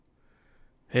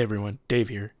Hey everyone, Dave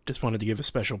here. Just wanted to give a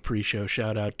special pre-show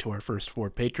shout out to our first four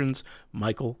patrons,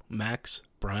 Michael, Max,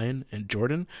 Brian, and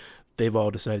Jordan. They've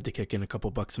all decided to kick in a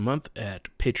couple bucks a month at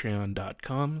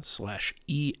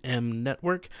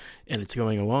patreon.com/emnetwork, and it's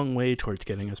going a long way towards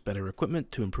getting us better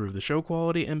equipment to improve the show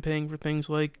quality and paying for things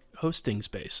like hosting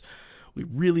space. We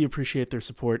really appreciate their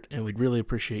support, and we'd really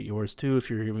appreciate yours too if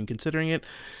you're even considering it,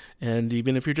 and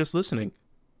even if you're just listening.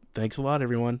 Thanks a lot,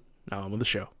 everyone. Now on with the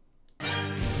show.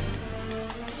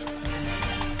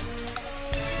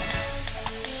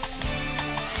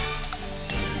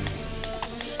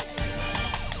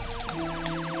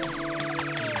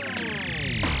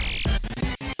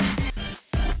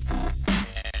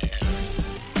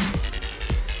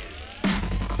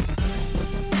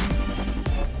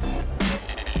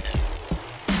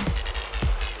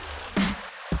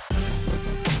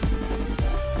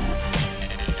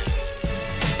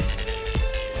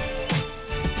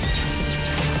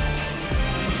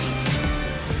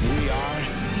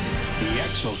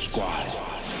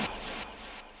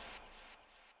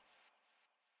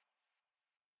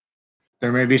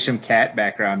 There may be some cat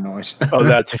background noise. Oh,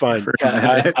 that's fine.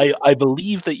 I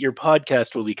believe that your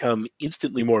podcast will become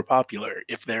instantly more popular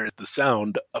if there is the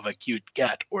sound of a cute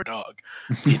cat or dog.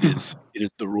 It is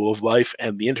the rule of life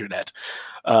and the internet.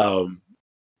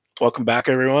 Welcome back,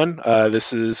 everyone.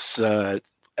 This is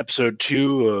episode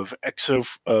 2 of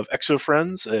Exo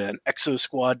Friends, an Exo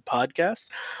Squad podcast.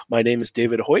 My name is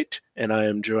David Hoyt, and I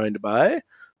am joined by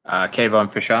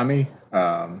Kayvon Fishami,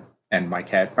 and my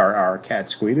cat, our cat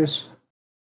Squeedus.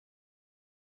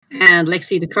 And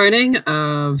Lexi de Koning,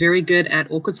 very good at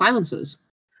awkward silences.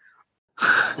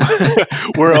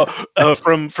 We're all,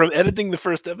 from editing the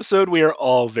first episode, we are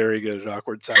all very good at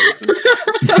awkward silences.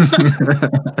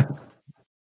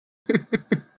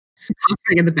 Coughing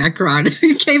in the background.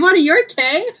 Kayvon, are you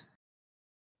okay?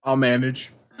 I'll manage.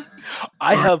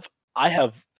 I have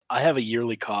a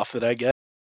yearly cough that I get,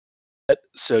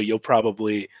 so you'll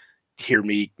probably hear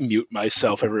me mute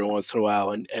myself every once in a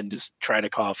while and just try to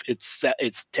cough. It's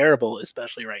terrible,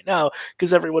 especially right now,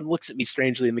 because everyone looks at me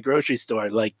strangely in the grocery store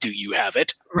like, do you have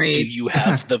it? Right. Do you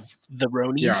have the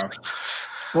Ronies? Yeah.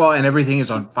 Well, and everything is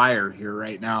on fire here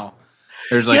right now.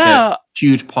 There's like a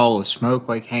huge pall of smoke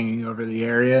like hanging over the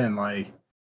area, and like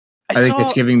I think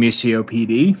it's giving me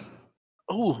COPD.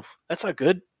 Oh, that's not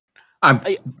good.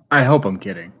 I hope I'm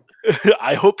kidding.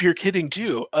 I hope you're kidding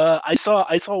too. I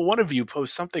saw one of you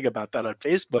post something about that on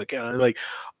Facebook, and I'm like,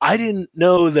 I didn't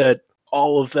know that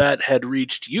all of that had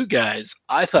reached you guys.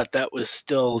 I thought that was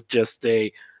still just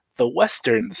the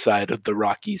western side of the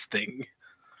Rockies thing.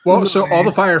 Well, so all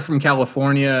the fire from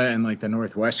California and like the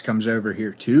Northwest comes over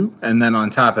here too, and then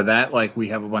on top of that, like we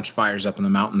have a bunch of fires up in the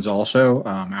mountains also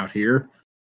out here.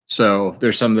 So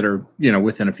there's some that are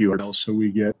within a few miles, so we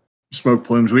get smoke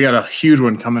plumes. We got a huge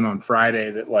one coming on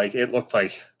Friday that like it looked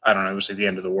like, I don't know, it was like the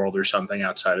end of the world or something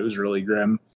outside. It was really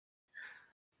grim.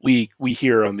 We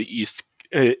here on the East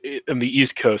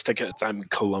Coast, I guess I'm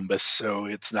Columbus, so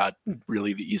it's not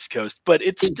really the East Coast, but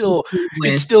it's still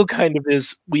kind of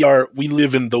is. We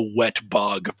live in the wet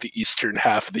bog of the eastern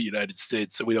half of the United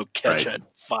States, so we don't catch a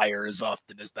fire as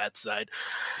often as that side.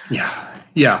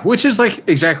 Yeah, which is like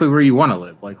exactly where you want to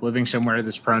live. Like living somewhere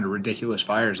that's prone to ridiculous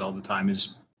fires all the time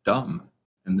is dumb,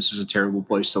 and this is a terrible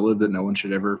place to live that no one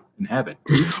should ever inhabit.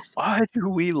 Why do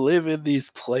we live in these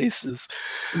places?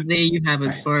 There you have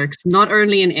it, folks. Not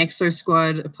only an Exo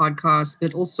Squad podcast,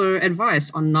 but also advice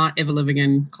on not ever living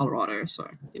in Colorado. So,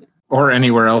 or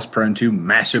anywhere else prone to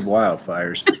massive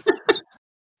wildfires.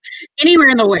 Anywhere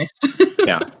in the West.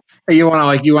 Yeah. You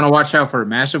want to watch out for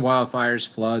massive wildfires,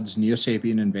 floods,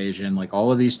 Neo-Sapien invasion, like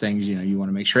all of these things. You want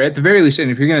to make sure at the very least,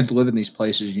 and if you're going to live in these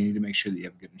places, you need to make sure that you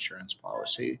have a good insurance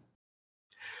policy.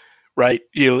 Right.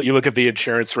 You look at the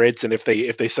insurance rates, and if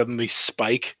they suddenly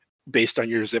spike based on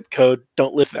your zip code,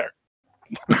 don't live there.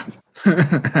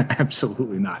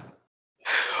 Absolutely not.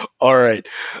 All right.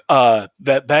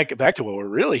 Back to what we're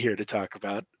really here to talk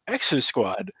about. Exo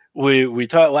Squad. We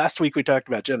talked last week. We talked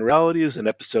about generalities in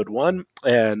episode 1,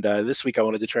 and this week I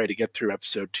wanted to try to get through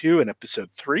episode 2 and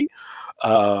episode 3.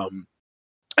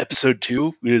 Episode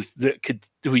 2 is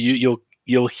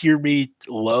you'll hear me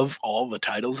love all the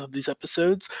titles of these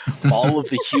episodes. Fall of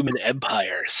the Human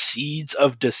Empire, Seeds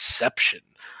of Deception.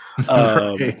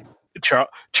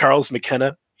 Charles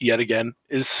McKenna, yet again,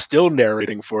 is still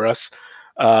narrating for us.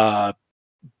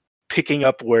 Picking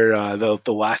up where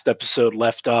the last episode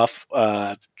left off,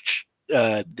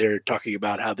 they're talking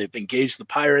about how they've engaged the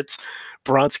pirates.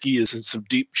 Bronski is in some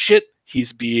deep shit.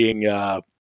 He's being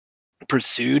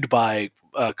pursued by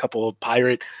a couple of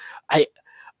pirate.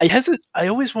 I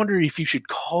always wonder if you should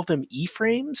call them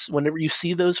E-frames whenever you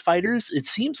see those fighters. It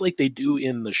seems like they do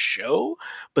in the show,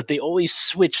 but they always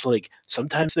switch. Like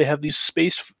sometimes they have these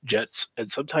space jets,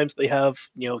 and sometimes they have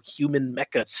human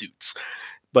mecha suits.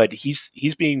 But he's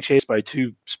being chased by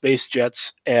two space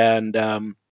jets, and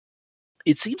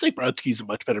it seems like Brodsky's a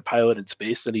much better pilot in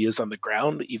space than he is on the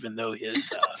ground, even though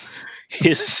his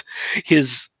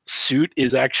suit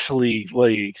is actually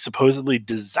like supposedly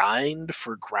designed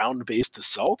for ground-based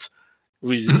assault.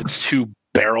 It's two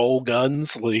barrel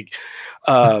guns,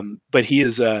 but he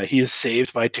is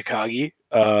saved by Takagi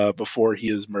before he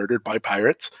is murdered by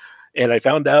pirates. And I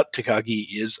found out Takagi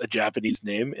is a Japanese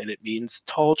name, and it means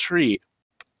tall tree.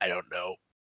 I don't know.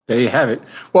 There you have it.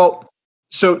 Well,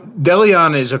 so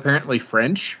Delion is apparently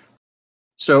French.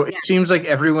 So it seems like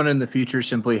everyone in the future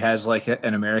simply has like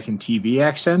an American TV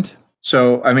accent.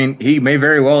 So, I mean, he may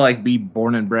very well like be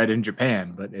born and bred in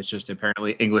Japan, but it's just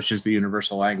apparently English is the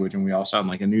universal language, and we all sound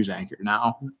like a news anchor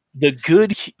now. The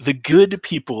good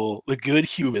people, the good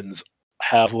humans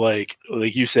have like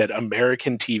you said,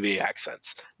 American TV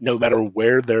accents, no matter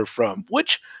where they're from.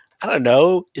 Which I don't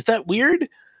know, is that weird?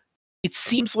 It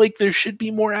seems like there should be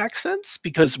more accents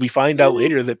because we find out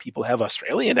later that people have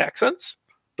Australian accents,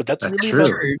 but that's really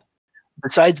true.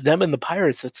 Besides them and the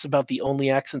pirates, that's about the only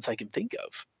accents I can think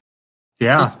of.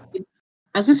 Yeah.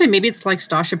 I was going to say, maybe it's like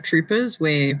Starship Troopers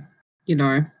where,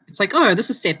 it's like, oh,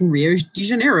 this is set in Rio de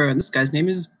Janeiro and this guy's name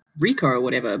is Rico or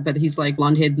whatever, but he's like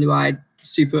blonde-haired, blue-eyed,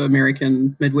 super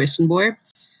American Midwestern boy.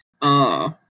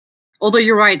 Although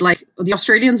you're right, like the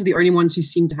Australians are the only ones who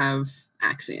seem to have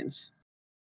accents.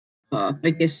 I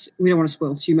guess we don't want to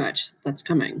spoil too much that's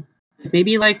coming.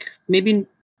 Maybe, I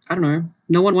don't know,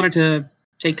 no one wanted to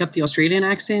take up the Australian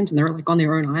accent and they were like on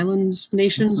their own island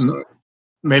nation, so...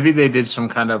 Maybe they did some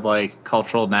kind of like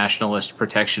cultural nationalist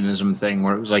protectionism thing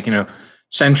where it was like,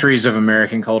 centuries of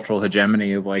American cultural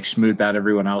hegemony of like smoothed out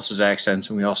everyone else's accents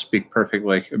and we all speak perfect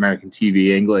like American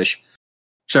TV English,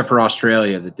 except for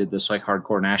Australia that did this like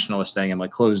hardcore nationalist thing and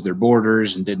like closed their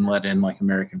borders and didn't let in like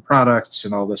American products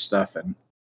and all this stuff. And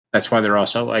that's why they're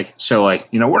also like,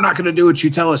 we're not going to do what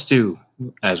you tell us to,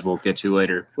 as we'll get to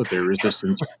later with their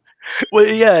resistance. Well,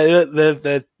 yeah,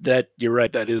 that you're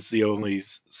right. That is the only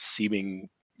seeming.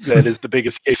 That is the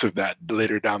biggest case of that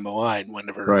later down the line.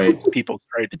 Whenever people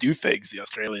try to do things, the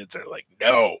Australians are like,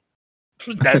 "No,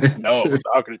 we're not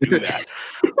going to do that.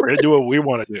 We're going to do what we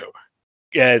want to do."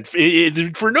 And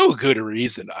for no good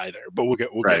reason either. But we'll get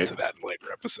to that in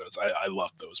later episodes. I love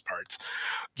those parts.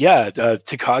 Yeah,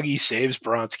 Takagi saves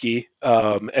Bronsky,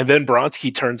 and then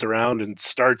Bronsky turns around and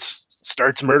starts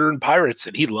murdering pirates,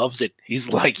 and he loves it.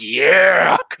 He's like,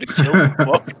 "Yeah, I'm gonna kill some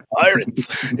fucking pirates."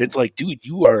 It's like, dude,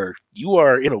 you are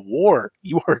in a war.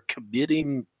 You are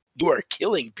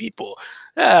killing people.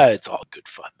 It's all good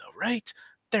fun though, right?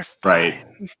 They're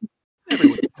fine.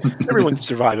 Right. Everyone can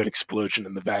survive an explosion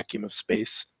in the vacuum of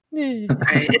space. Right.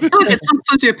 It's not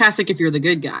sociopathic if you're the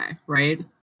good guy, right?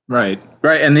 Right.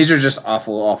 And these are just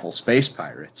awful space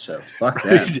pirates. So fuck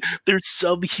them. They're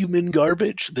subhuman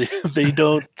garbage. They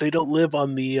don't live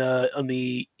on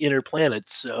the inner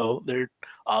planets, so they're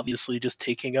obviously just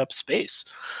taking up space.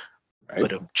 Right.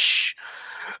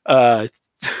 But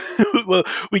well,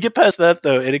 we get past that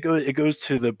though, and it goes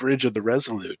to the bridge of the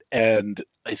Resolute, and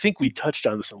I think we touched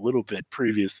on this a little bit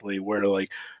previously, where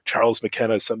like Charles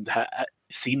McKenna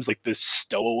seems like this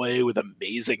stowaway with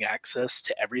amazing access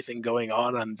to everything going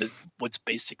on what's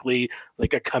basically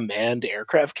like a command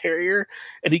aircraft carrier,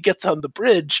 and he gets on the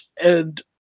bridge, and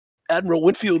Admiral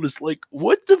Winfield is like,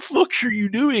 "What the fuck are you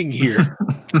doing here?"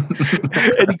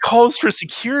 And he calls for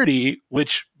security,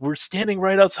 which we're standing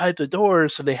right outside the door,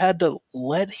 so they had to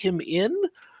let him in.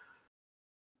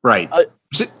 Right.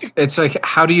 It's like,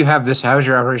 how do you have this? How is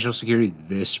your operational security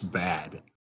this bad?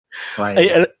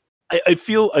 Right. I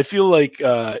feel like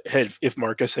if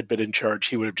Marcus had been in charge,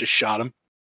 he would have just shot him.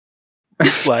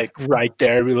 Like right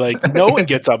there, be like, "No one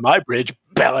gets on my bridge."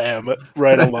 Bam!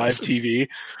 Right on live TV.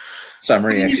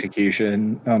 Summary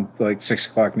execution on like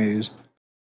 6:00 news.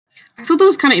 I thought that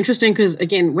was kind of interesting because,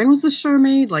 again, when was the show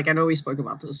made? Like, I know we spoke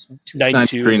about this.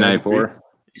 93, 94.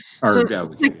 So,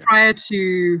 prior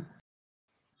to,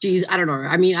 geez, I don't know.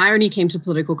 I mean, I only came to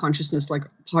political consciousness like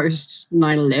post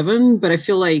 9/11, but I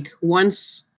feel like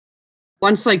once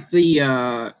like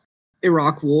the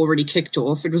Iraq War already kicked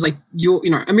off, it was like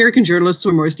American journalists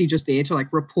were mostly just there to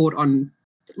like report on.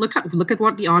 Look at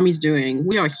what the army's doing.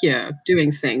 We are here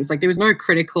doing things. Like there was no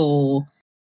critical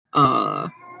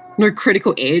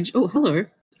edge. Oh, hello.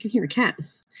 I can hear a cat.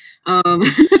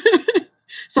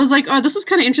 So I was like, oh, this is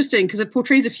kind of interesting because it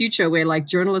portrays a future where like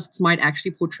journalists might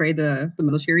actually portray the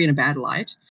military in a bad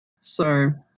light.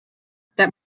 So that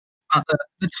about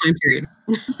the time period.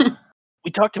 We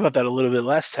talked about that a little bit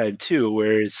last time too,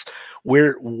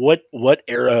 what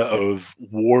era of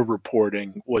war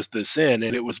reporting was this in?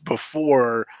 And it was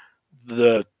before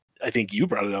I think you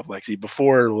brought it up, Lexi,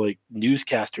 before like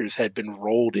newscasters had been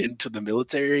rolled into the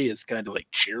military as kind of like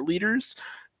cheerleaders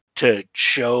to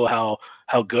show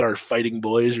how good our fighting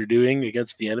boys are doing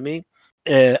against the enemy.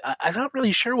 I'm not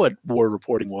really sure what war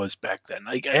reporting was back then.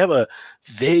 Like, I have a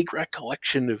vague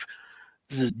recollection of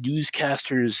the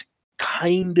newscasters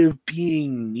kind of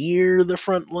being near the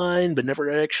front line, but never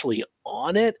actually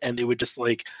on it. And they would just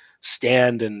like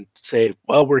stand and say,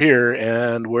 well, we're here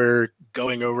and we're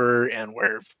going over and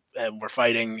we're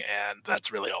fighting. And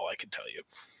that's really all I can tell you.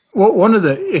 Well, one of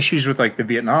the issues with like the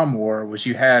Vietnam War was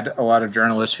you had a lot of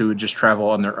journalists who would just travel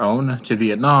on their own to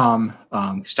Vietnam,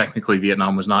 because technically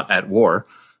Vietnam was not at war,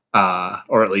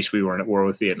 or at least we weren't at war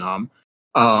with Vietnam.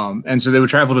 And so they would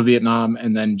travel to Vietnam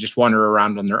and then just wander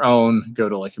around on their own, go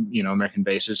to like, American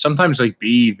bases, sometimes like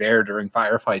be there during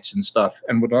firefights and stuff,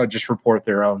 and would just report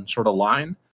their own sort of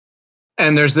line.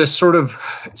 And there's this sort of,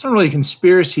 it's not really a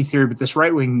conspiracy theory, but this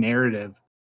right-wing narrative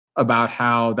about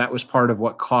how that was part of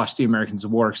what cost the Americans the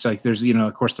war. Because like there's,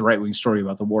 of course, the right-wing story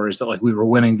about the war is that like we were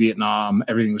winning Vietnam,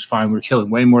 everything was fine, we were killing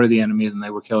way more of the enemy than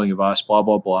they were killing of us, blah,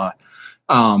 blah, blah.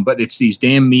 But it's these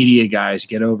damn media guys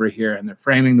get over here and they're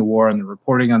framing the war and they're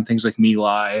reporting on things like My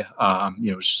Lai.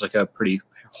 It's just like a pretty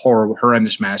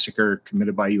horrendous massacre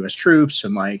committed by U.S. troops.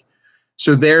 And like,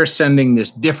 so they're sending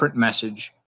this different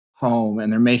message home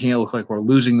and they're making it look like we're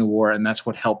losing the war. And that's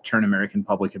what helped turn American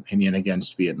public opinion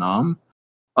against Vietnam,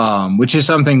 which is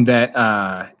something that,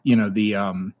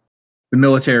 the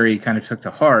military kind of took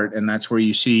to heart. And that's where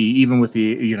you see, even with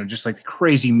the, just like the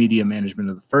crazy media management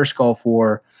of the first Gulf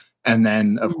War, and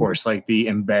then, of course, like the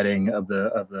embedding of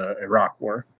the Iraq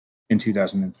War in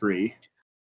 2003.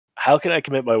 How can I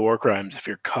commit my war crimes if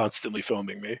you're constantly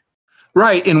filming me?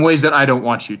 Right, in ways that I don't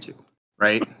want you to.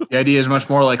 Right. The idea is much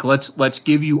more like let's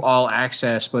give you all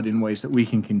access, but in ways that we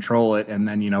can control it. And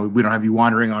then we don't have you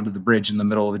wandering onto the bridge in the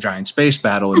middle of a giant space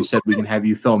battle. Instead, we can have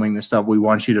you filming the stuff we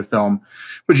want you to film,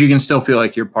 but you can still feel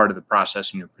like you're part of the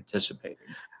process and you're participating.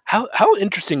 How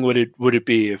interesting would it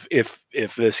be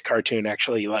if this cartoon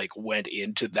actually like went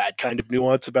into that kind of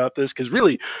nuance about this? Because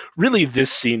really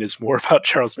this scene is more about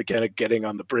Charles McKenna getting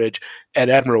on the bridge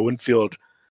and Admiral Winfield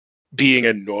being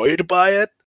annoyed by it,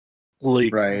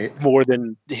 like right. More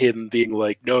than him being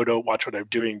like, no, don't watch what I'm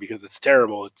doing because it's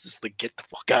terrible. It's just like, get the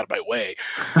fuck out of my way.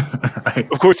 Right.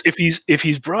 Of course, if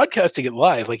he's broadcasting it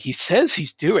live, like he says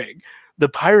he's doing, the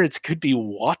pirates could be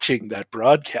watching that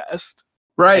broadcast.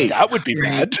 Right. And that would be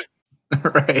bad.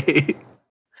 Right.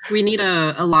 We need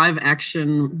a live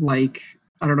action, like,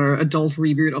 I don't know, adult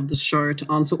reboot of the show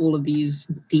to answer all of these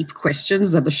deep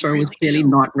questions that the show was clearly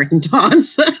not written to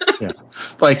answer.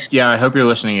 Yeah. I hope you're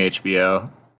listening to HBO.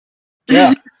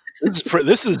 Yeah.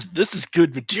 This is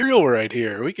good material right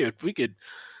here. We could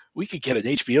get an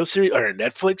HBO series or a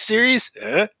Netflix series.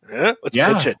 Let's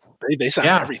pitch it. They sign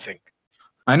everything.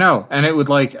 I know. And it would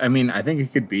I think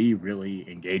it could be really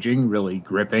engaging, really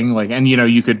gripping. And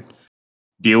you could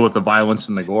deal with the violence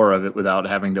and the gore of it without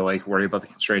having to worry about the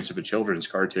constraints of a children's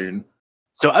cartoon.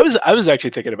 So I was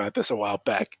actually thinking about this a while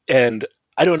back, and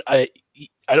I don't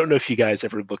know if you guys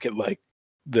ever look at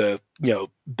the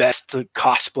best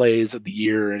cosplays of the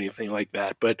year or anything like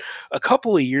that. But a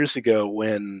couple of years ago,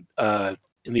 when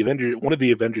in one of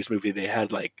the Avengers movie, they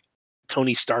had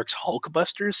Tony Stark's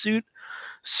Hulkbuster suit.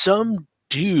 Some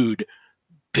dude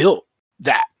built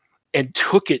that and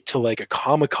took it to a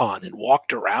Comic-Con and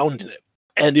walked around in it.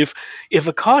 And if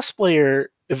a cosplayer,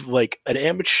 if an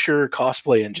amateur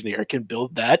cosplay engineer can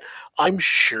build that, I'm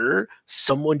sure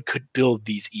someone could build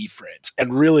these E-frames.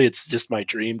 And really, it's just my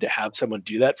dream to have someone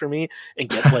do that for me and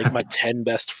get my 10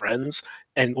 best friends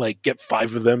and get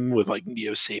 5 of them with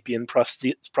Neo Sapien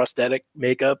prosthetic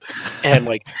makeup and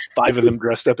 5 of them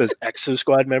dressed up as Exo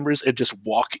Squad members and just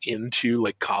walk into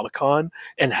Comic-Con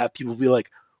and have people be like,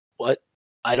 what?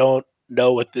 I don't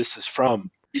know what this is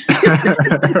from.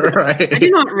 Right. I do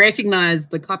not recognize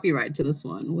the copyright to this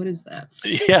one. What is that?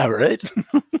 Yeah, right.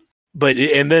 But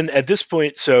and then at this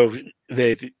point, so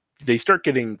they start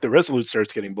getting, the Resolute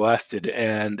starts getting blasted,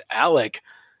 and Alec,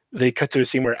 they cut to a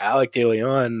scene where Alec De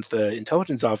Leon, the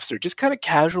intelligence officer, just kind of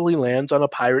casually lands on a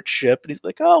pirate ship, and he's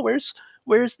like, "Oh, where's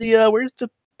the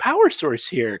power source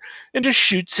here?" And just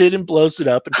shoots it and blows it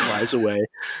up and flies away.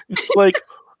 It's like,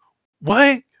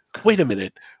 why? Wait a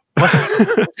minute.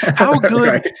 How good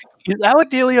right. Is Alec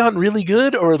De Leon really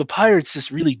good, or are the pirates just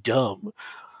really dumb?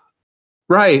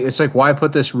 Right. It's why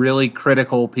put this really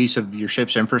critical piece of your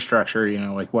ship's infrastructure,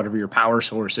 whatever your power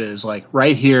source is,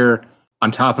 right here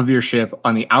on top of your ship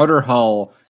on the outer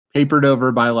hull, papered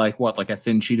over by like a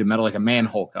thin sheet of metal, like a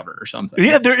manhole cover or something.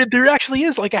 Yeah, there actually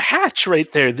is like a hatch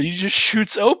right there that he just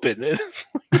shoots open. Yeah,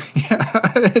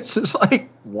 it's just like,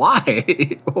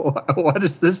 why? What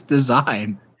is this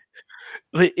design?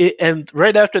 And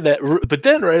right after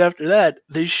that,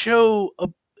 they show a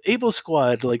Able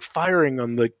Squad like firing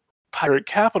on the pirate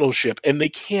capital ship, and they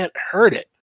can't hurt it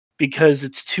because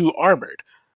it's too armored.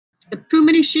 Too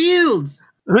many shields.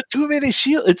 Too many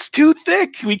shields. It's too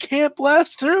thick. We can't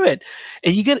blast through it.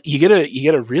 And you get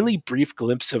a really brief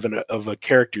glimpse of a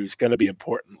character who's going to be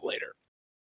important later.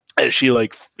 And she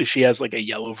has like a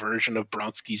yellow version of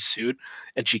Bronsky's suit,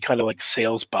 and she kind of like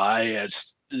sails by as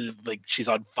like she's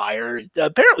on fire.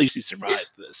 Apparently, she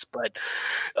survives this, but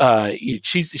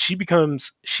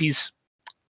she's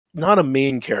not a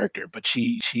main character, but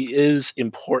she is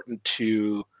important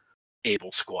to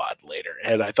Able Squad later,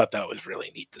 and I thought that was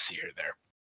really neat to see her there.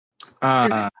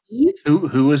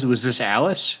 Who was this?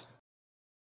 Alice?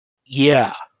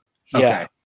 Yeah. Okay.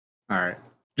 All right.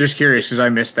 Just curious because I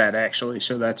missed that actually,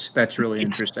 so that's really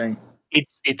interesting.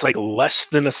 It's like less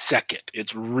than a second.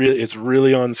 It's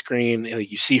really on screen. And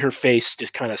you see her face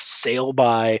just kind of sail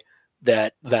by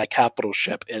that capital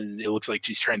ship, and it looks like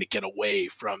she's trying to get away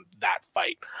from that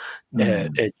fight.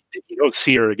 And you don't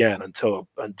see her again until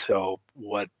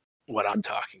what I'm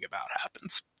talking about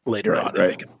happens later on. Right.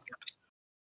 I think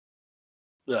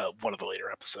one of the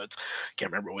later episodes. Can't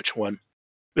remember which one.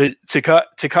 But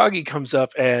Takagi comes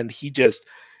up, and he just,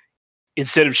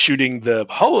 instead of shooting the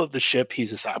hull of the ship, he's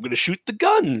just, I'm going to shoot the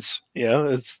guns.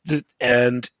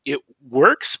 And it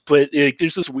works, but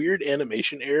there's this weird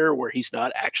animation error where he's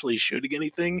not actually shooting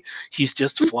anything. He's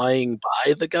just flying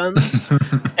by the guns,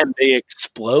 and they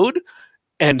explode.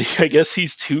 And I guess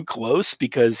he's too close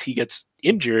because he gets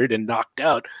injured and knocked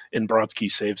out, and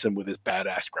Bronsky saves him with his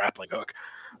badass grappling hook.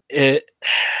 We're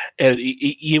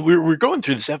going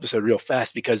through this episode real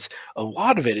fast because a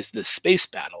lot of it is this space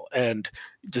battle, and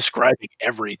describing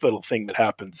every little thing that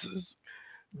happens is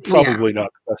probably not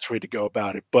the best way to go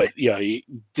about it. But yeah,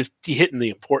 just hitting the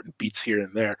important beats here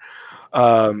and there.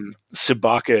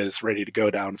 Sabaka is ready to go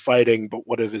down fighting, but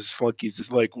one of his flunkies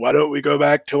is like, "Why don't we go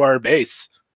back to our base?"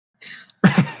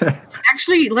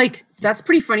 Actually, like, that's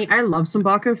pretty funny. I love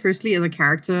Sabaka, firstly, as a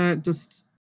character. Just,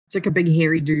 it's like a big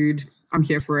hairy dude. I'm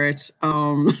here for it.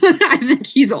 I think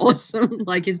he's awesome,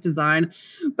 like his design.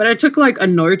 But I took like a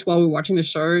note while we were watching the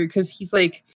show because he's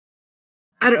like,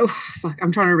 I'm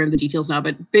trying to remember the details now,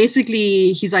 but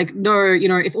basically he's like, no,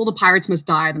 if all the pirates must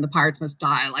die, then the pirates must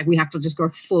die. Like, we have to just go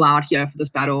full out here for this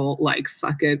battle. Like,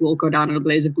 fuck it, we'll go down in a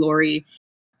blaze of glory.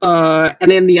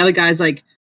 And then the other guy's like,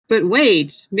 but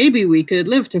wait, maybe we could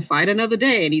live to fight another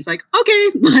day. And he's like, okay.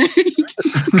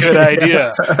 Good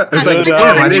idea. It's like,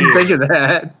 I didn't think of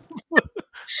that.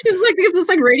 It's like, there's this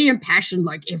like radiant passion,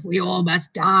 like, if we all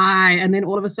must die. And then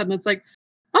all of a sudden it's like,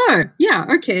 oh, yeah,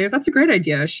 okay, that's a great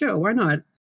idea. Sure, why not?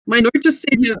 My note just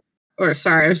said, I was just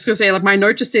going to say, like, my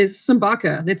note just says,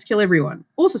 Simbaka, let's kill everyone.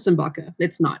 Also Simbaka,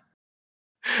 let's not.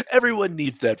 Everyone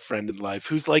needs that friend in life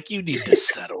who's like, you need to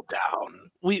settle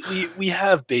down. We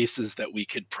have bases that we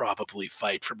could probably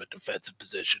fight from a defensive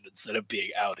position instead of being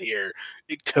out here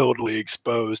totally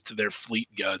exposed to their fleet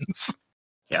guns.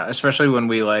 Yeah, especially when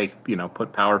we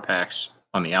put power packs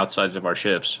on the outsides of our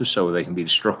ships so they can be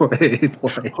destroyed.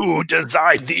 Who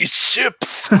designed these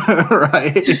ships?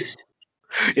 Right.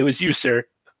 It was you, sir.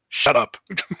 Shut up.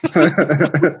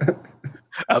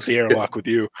 Out the airlock with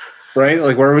you. Right?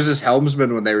 Like, where was this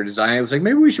helmsman when they were designing it? It was like,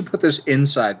 maybe we should put this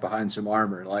inside behind some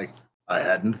armor. Like, I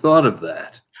hadn't thought of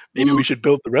that. Maybe we should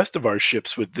build the rest of our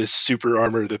ships with this super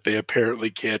armor that they apparently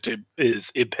can't, is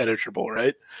impenetrable,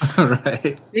 right?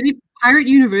 Right. Maybe Pirate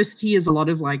University is a lot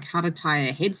of like how to tie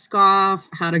a headscarf,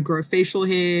 how to grow facial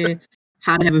hair,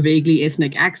 how to have a vaguely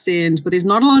ethnic accent, but there's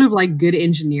not a lot of like good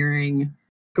engineering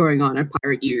going on at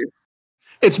Pirate U.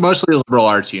 It's mostly a liberal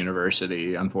arts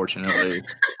university, unfortunately.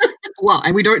 Well,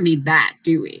 and we don't need that,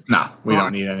 do we? No, we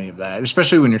don't need any of that,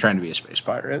 especially when you're trying to be a space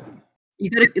pirate.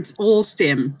 It's all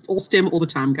STEM all the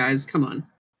time, guys. Come on.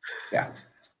 Yeah.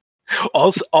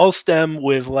 All STEM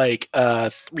with like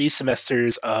 3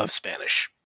 semesters of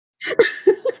Spanish.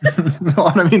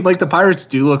 Well, I mean, like, the pirates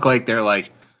do look like they're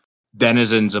like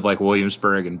denizens of like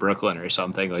Williamsburg and Brooklyn or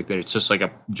something. Like, it's just like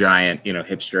a giant,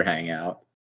 hipster hangout.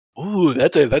 Ooh,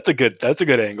 that's a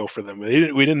good angle for them. We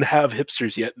didn't have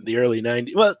hipsters yet in the early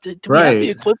 90s. Well, do we have the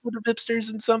equivalent of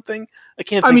hipsters in something? I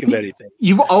can't think of anything.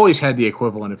 You've always had the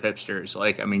equivalent of hipsters.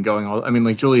 Like,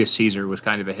 like Julius Caesar was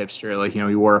kind of a hipster. Like, he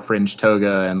wore a fringed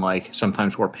toga and like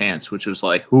sometimes wore pants, which was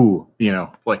like, ooh,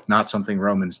 like not something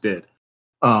Romans did.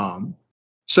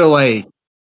 So like,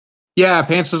 Yeah,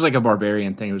 pants was like a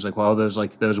barbarian thing. It was like, well,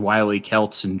 those wily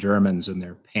Celts and Germans in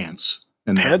their pants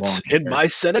and their Pants long in hair. my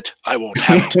Senate? I won't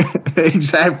have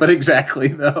it. Exactly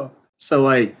though. So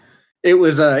like it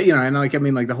was and like I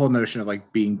mean like the whole notion of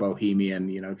like being bohemian,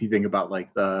 if you think about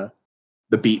like the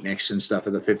beatniks and stuff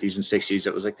of the 50s and 60s,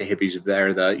 it was like the hippies of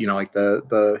there, like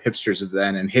the hipsters of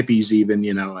then, and hippies even,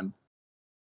 and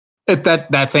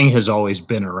that thing has always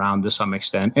been around to some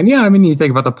extent. And yeah, I mean, you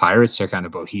think about the pirates, they're kind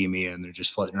of bohemian, they're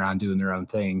just floating around doing their own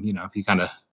thing. If you kind of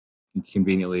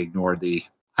conveniently ignore the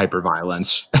hyper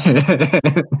violence. I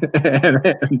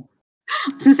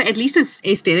was gonna say, at least it's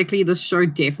aesthetically, this show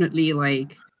definitely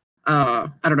like I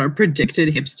don't know,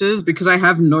 predicted hipsters, because I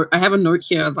have a note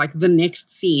here, like the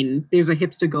next scene, there's a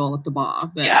hipster girl at the bar.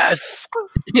 But Yes.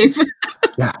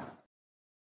 Yeah.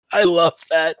 I love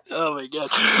that. Oh my god.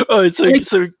 Oh, it's like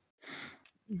so.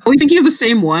 Are we thinking of the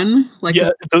same one? Like Yeah,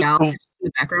 the gal in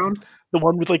the background? The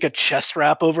one with like a chest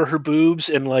wrap over her boobs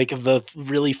and like the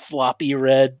really floppy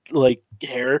red like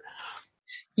hair.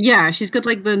 Yeah, she's got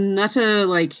like the nutter,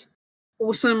 like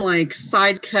awesome like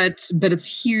side cut, but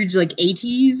it's huge, like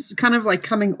 80s, kind of like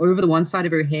coming over the one side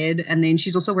of her head, and then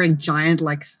she's also wearing giant,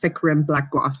 like thick rimmed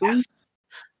black glasses.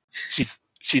 Yes.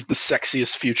 She's the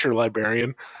sexiest future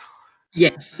librarian.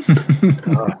 Yes.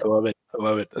 I love it. I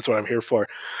love it. That's what I'm here for.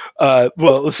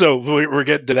 Well, so we're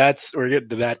getting to that. We're getting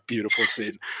to that beautiful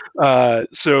scene.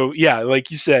 So yeah,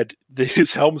 like you said,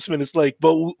 his helmsman is like,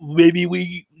 "But maybe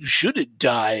we shouldn't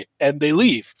die," and they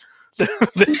leave.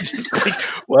 They're just like,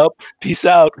 "Well, peace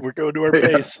out. We're going to our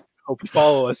base. Hope you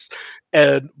follow us."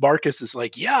 And Marcus is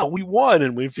like, "Yeah, we won,"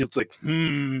 and Winfield's like,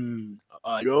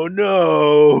 I don't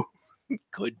know.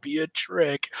 Could be a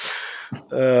trick."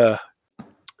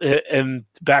 And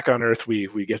back on Earth,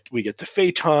 we get to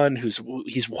Phaeton,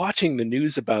 he's watching the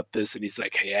news about this, and he's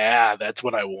like, "Yeah, that's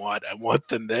what I want. I want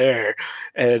them there."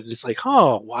 And it's like,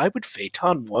 why would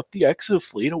Phaeton want the Exo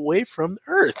fleet away from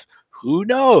Earth? Who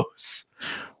knows?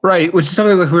 Right, which is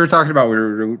something like we were talking about. We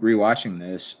were rewatching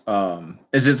this.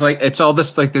 Is it's like it's all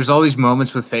this like there's all these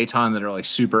moments with Phaeton that are like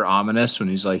super ominous when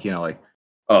he's like, like,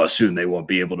 "Oh, soon they won't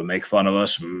be able to make fun of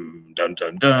us." Dun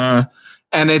dun dun.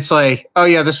 And it's like, oh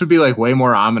yeah, this would be like way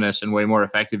more ominous and way more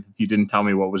effective if you didn't tell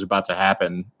me what was about to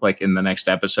happen, like in the next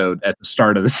episode at the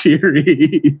start of the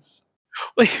series.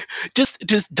 Like, just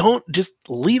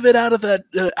leave it out of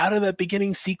that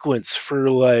beginning sequence for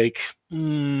like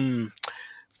 5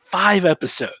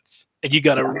 episodes, and you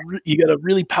got a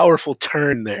really powerful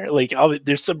turn there. Like,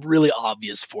 there's some really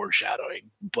obvious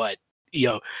foreshadowing, but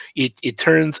it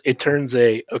turns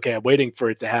okay, I'm waiting for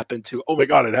it to happen to, oh my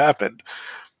god, it happened.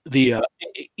 You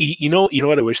know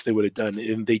what I wish they would have done,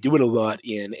 and they do it a lot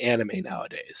in anime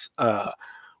nowadays,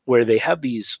 where they have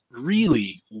these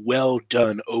really well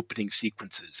done opening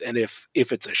sequences, and if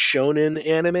it's a shonen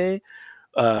anime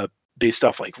based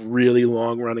off like really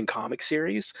long running comic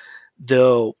series,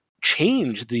 they'll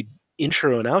change the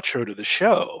intro and outro to the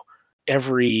show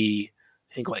every,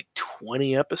 I think, like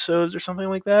 20 episodes or something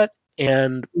like that.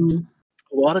 And a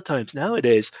lot of times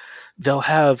nowadays they'll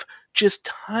have just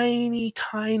tiny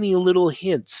little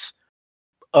hints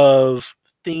of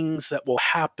things that will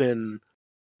happen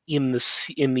in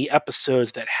the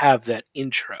episodes that have that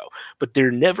intro, but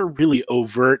they're never really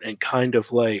overt and kind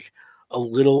of like a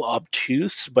little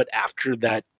obtuse. But after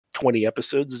that 20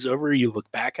 episodes is over, you look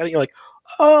back at it, you're like,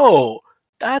 oh,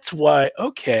 that's why.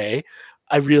 Okay.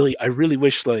 I really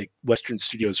wish like Western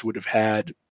studios would have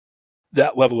had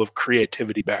that level of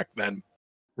creativity back then.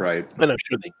 Right. And I'm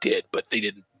sure they did, but they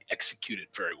didn't execute it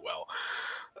very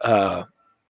well.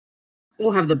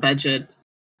 We'll have the budget.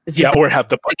 Or have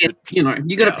the budget. You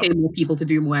got to pay more people to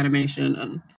do more animation,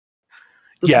 and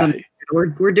yeah,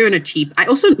 we're doing it cheap. I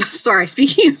also, sorry,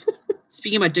 speaking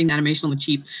about doing the animation on the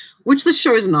cheap, which the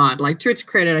show is not. Like, to its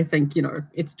credit, I think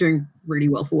it's doing really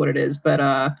well for what it is.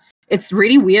 But it's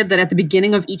really weird that at the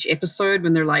beginning of each episode,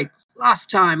 when they're like,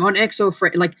 last time on Exo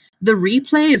Freight, like the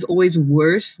replay is always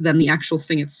worse than the actual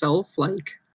thing itself.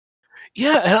 Like,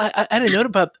 yeah, and I had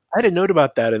a note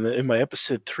about that in my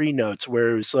episode 3 notes,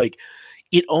 where it was like,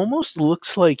 it almost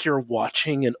looks like you're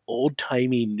watching an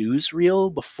old-timey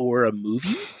newsreel before a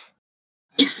movie.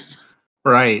 Yes.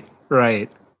 Right.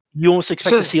 You almost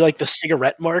expect to see like the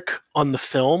cigarette mark on the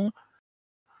film.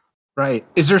 Right.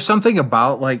 Is there something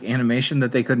about like animation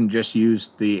that they couldn't just use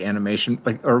the animation,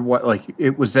 like, or what? Like,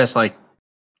 it was this like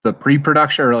the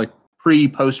pre-production or like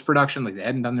post-production, like they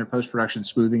hadn't done their post-production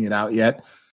smoothing it out yet,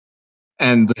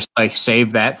 and just like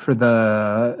save that for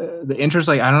the interest.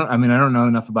 Like, I don't know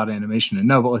enough about animation to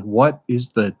know, but like, what is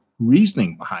the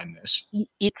reasoning behind this.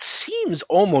 It seems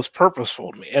almost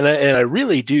purposeful to me, and I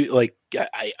really do like.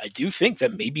 I do think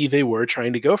that maybe they were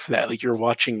trying to go for that. Like you're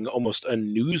watching almost a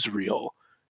newsreel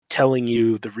telling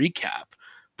you the recap,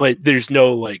 but there's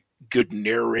no like good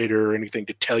narrator or anything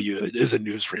to tell you that it is a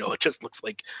newsreel. It just looks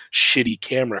like shitty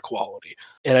camera quality,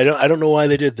 and I don't know why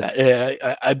they did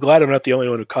that. I'm glad I'm not the only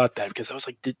one who caught that, because I was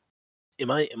like,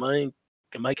 am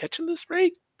I catching this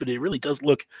right? But it really does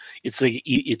look. It's like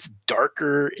it's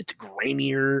darker, it's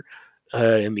grainier,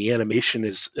 and the animation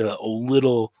is a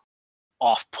little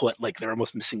off-put. Like they're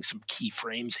almost missing some key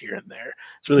frames here and there.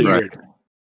 It's really weird.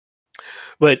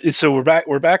 But so we're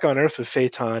back on Earth with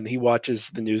Phaeton. He watches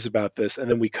the news about this, and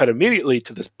then we cut immediately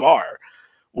to this bar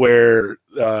where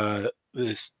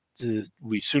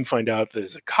we soon find out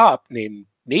there's a cop named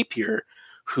Napier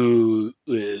who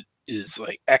is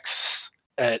like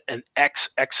an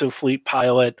ex-Exofleet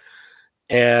pilot,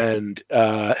 and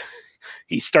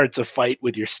he starts a fight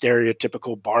with your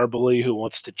stereotypical bar bully who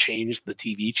wants to change the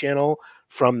TV channel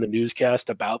from the newscast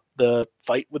about the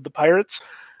fight with the pirates,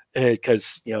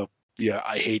 because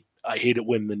I hate it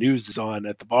when the news is on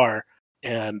at the bar,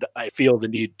 and I feel the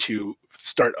need to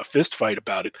start a fist fight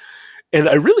about it. And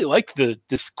I really like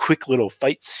this quick little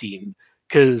fight scene,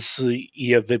 because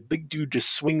the big dude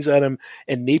just swings at him,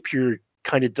 and Napier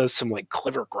kind of does some like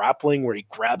clever grappling where he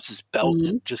grabs his belt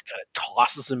and just kind of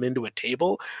tosses him into a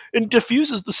table and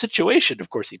diffuses the situation.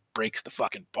 Of course, he breaks the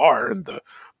fucking bar, and the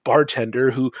bartender,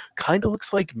 who kind of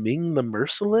looks like Ming the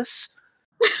Merciless,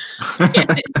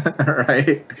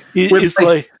 right? It's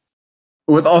like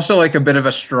with also like a bit of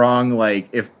a strong, like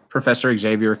if Professor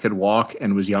Xavier could walk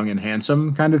and was young and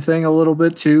handsome kind of thing a little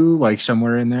bit too, like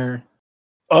somewhere in there.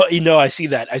 Oh, I see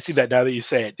that. I see that now that you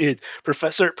say it. It's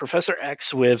Professor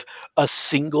X with a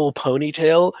single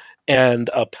ponytail and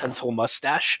a pencil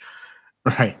mustache.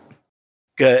 Right.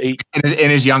 In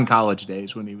his young college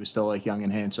days when he was still like young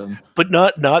and handsome. But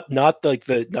not like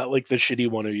the shitty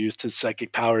one who used his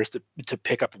psychic powers to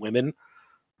pick up women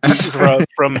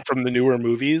from the newer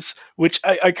movies, which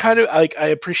I kind of like. I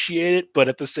appreciate it, but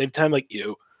at the same time, like,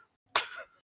 ew.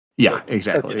 Yeah,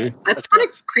 exactly. That's kind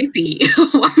of creepy.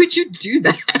 Why would you do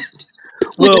that?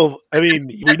 Well, I mean,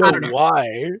 we know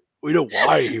why. We know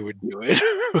why he would do it.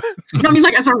 No, I mean,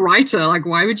 like as a writer, like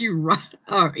why would you write?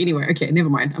 Oh, anyway, okay, never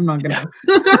mind. I'm not gonna.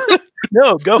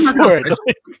 No, go for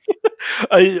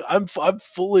it. I'm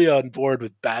fully on board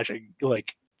with bashing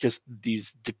like just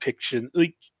these depictions,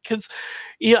 like because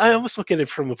I almost look at it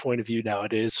from a point of view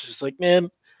nowadays. It's just like,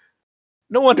 man,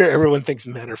 no wonder everyone thinks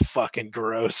men are fucking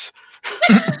gross.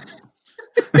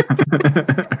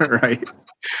 Right.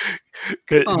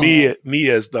 Me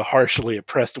as the harshly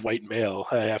oppressed white male,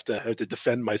 I have to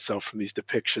defend myself from these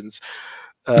depictions.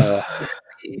 But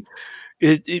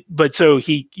so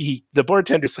he the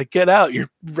bartender's like, get out, you're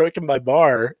wrecking my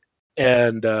bar.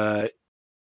 And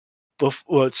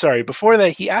before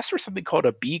that, he asked for something called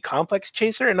a B complex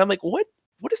chaser, and I'm like, what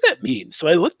does that mean? So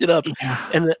I looked it up,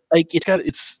 and like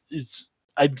it's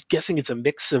I'm guessing it's a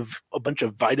mix of a bunch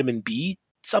of vitamin B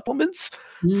supplements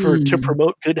to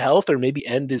promote good health, or maybe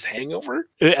end his hangover.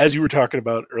 As you were talking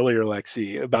about earlier,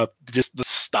 Lexi, about just the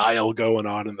style going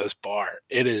on in this bar.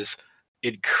 It is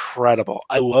incredible.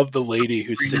 I love the lady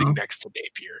who's sitting next to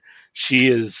Napier. She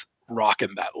is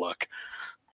rocking that look.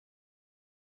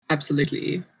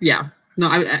 Absolutely. Yeah. No,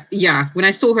 when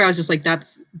I saw her, I was just like,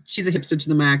 she's a hipster to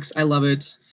the max. I love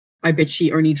it. I bet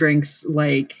she only drinks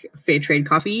like fair trade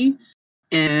coffee,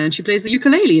 and she plays the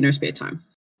ukulele in her spare time.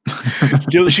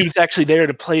 She was actually there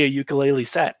to play a ukulele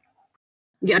set.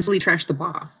 Yeah, until he trashed the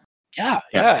bar. Yeah.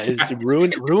 It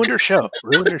ruined her show.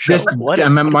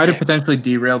 Might have potentially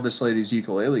derailed this lady's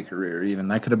ukulele career. Even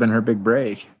that could have been her big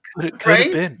break. Could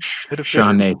have been.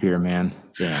 Sean Napier, man.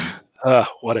 Damn.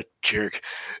 What a jerk.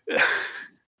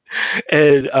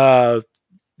 And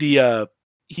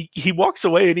he walks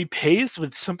away, and he pays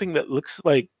with something that looks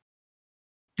like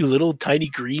little tiny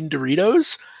green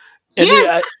Doritos.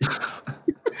 And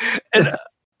and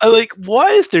I'm like,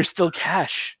 why is there still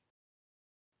cash?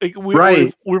 Like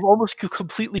we've almost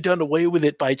completely done away with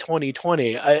it by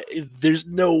 2020. There's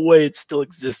no way it still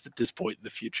exists at this point in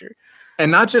the future.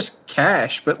 And not just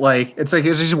cash, but like it's like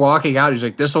as he's walking out, he's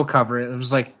like, "This will cover it." It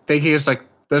was like thinking it's like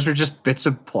those are just bits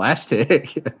of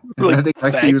plastic. Like, I think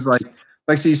Lexi was like,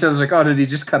 Lexi says like, "Oh, did he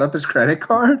just cut up his credit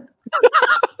card?"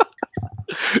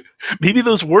 Maybe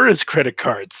those were his credit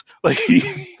cards. Like he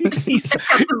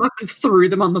cut them up and threw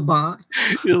them on the bar.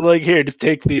 Like, here, just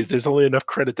take these. There's only enough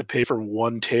credit to pay for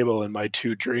one table and my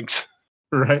 2 drinks.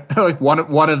 Right. Like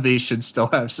one of these should still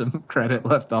have some credit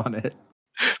left on it.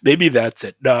 Maybe that's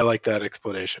it. No, I like that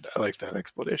explanation.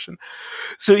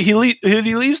 So he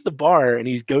leaves the bar and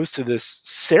he goes to this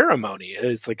ceremony.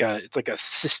 It's like a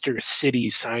sister city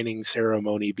signing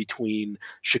ceremony between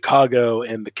Chicago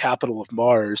and the capital of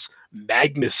Mars,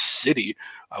 Magnus City.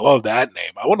 I love that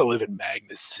name. I want to live in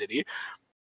Magnus City.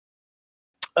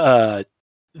 Then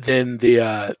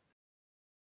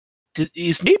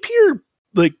is Napier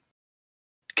like,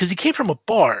 because he came from a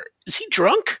bar? Is he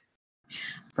drunk?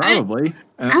 Probably.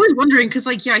 I was wondering because,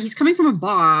 like, yeah, he's coming from a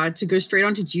bar to go straight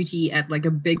onto duty at like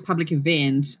a big public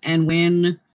event, and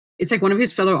when it's like one of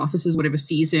his fellow officers, whatever,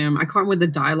 sees him, I can't remember the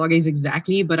dialogue is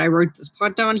exactly, but I wrote this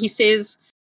part down. He says,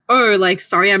 "Oh, like,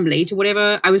 sorry, I'm late or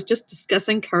whatever. I was just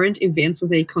discussing current events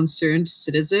with a concerned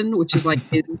citizen," which is like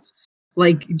his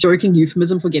like joking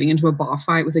euphemism for getting into a bar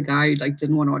fight with a guy who like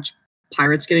didn't want to watch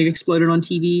pirates getting exploded on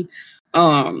TV.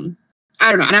 I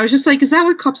don't know, and I was just like, is that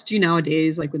what cops do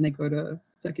nowadays? Like when they go to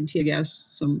fucking tear gas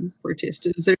some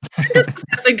protesters. They're just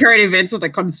discussing current events with a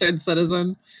concerned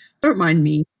citizen. Don't mind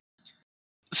me.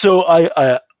 So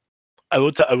I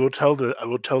will tell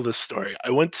this story. I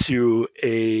went to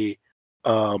a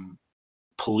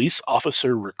police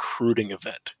officer recruiting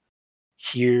event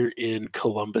here in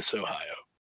Columbus, Ohio,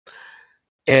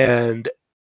 and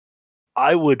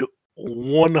I would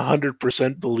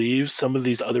 100% believe some of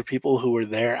these other people who were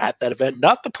there at that event,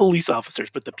 not the police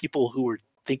officers, but the people who were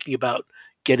thinking about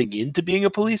getting into being a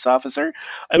police officer,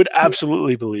 I would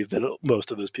absolutely believe that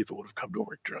most of those people would have come to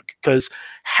work drunk, because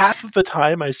half of the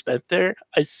time I spent there,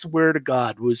 I swear to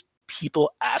God, was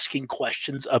people asking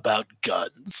questions about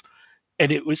guns.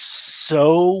 And it was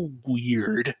so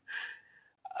weird.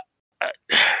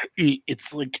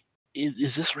 It's like,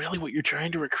 is this really what you're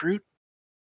trying to recruit?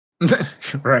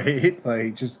 Right,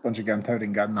 like just a bunch of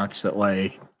gun-toting gun nuts that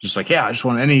like just like, yeah, I just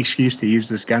want any excuse to use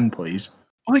this gun, please.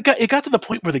 Well, it got to the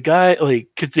point where the guy, like,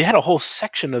 because they had a whole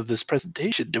section of this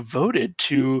presentation devoted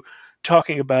to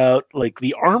talking about like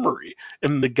the armory,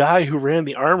 and the guy who ran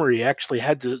the armory actually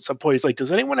had to at some point, he's like,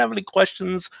 does anyone have any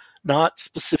questions, not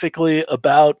specifically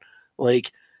about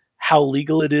like how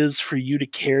legal it is for you to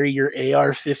carry your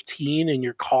AR-15 in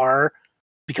your car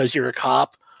because you're a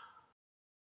cop?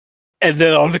 And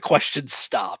then all the questions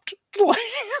stopped.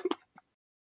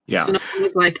 Yeah. So it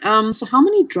was like, so how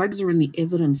many drugs are in the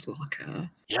evidence locker?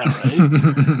 Yeah,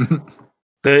 right.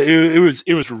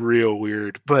 It was real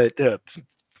weird, but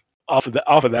off of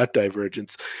that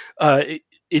divergence,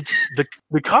 it's the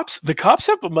cops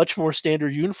have a much more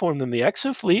standard uniform than the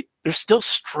Exo Fleet. They're still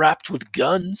strapped with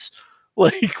guns.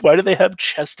 Like, why do they have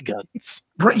chest guns?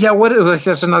 Right, yeah, what? Like,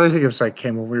 that's another thing. It was like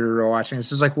came when we were watching.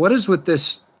 This is like, what is with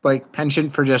this like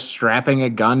penchant for just strapping a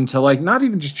gun to like not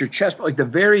even just your chest, but like the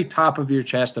very top of your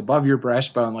chest, above your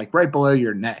breastbone, like right below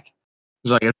your neck.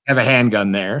 It's like, I have a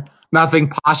handgun there.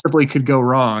 Nothing possibly could go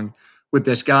wrong with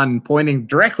this gun pointing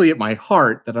directly at my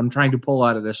heart that I'm trying to pull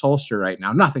out of this holster right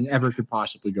now. Nothing ever could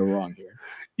possibly go wrong here.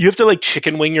 You have to like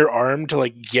chicken wing your arm to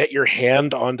like get your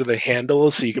hand onto the handle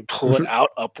so you can pull it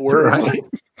out upward. Right.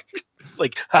 It's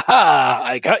like, haha,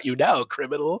 I got you now,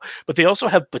 criminal. But they also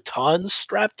have batons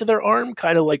strapped to their arm,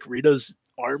 kind of like Rita's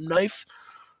arm knife.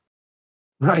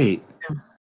 Right.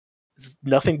 It's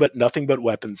nothing but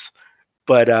weapons.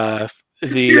 But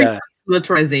the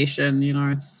militarization, you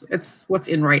know, it's what's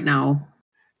in right now.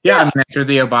 Yeah, I mean, after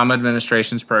the Obama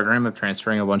administration's program of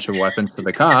transferring a bunch of weapons to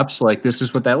the cops, like this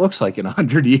is what that looks like in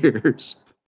 100 years.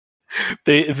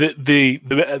 They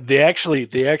actually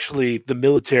the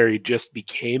military just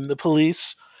became the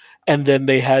police, and then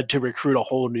they had to recruit a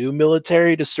whole new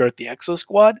military to start the Exo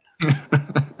Squad.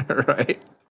 Right.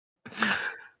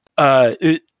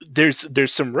 There's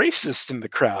some racists in the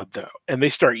crowd though, and they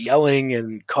start yelling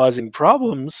and causing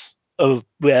problems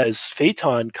as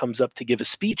Phaeton comes up to give a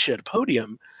speech at a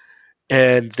podium,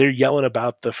 and they're yelling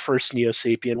about the first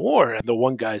Neo-Sapien War, and the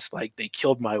one guy's like, they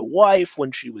killed my wife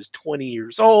when she was 20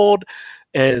 years old,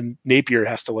 and Napier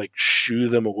has to like shoo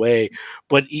them away.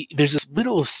 But there's this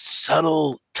little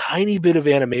subtle tiny bit of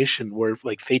animation where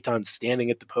like Phaeton's standing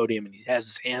at the podium and he has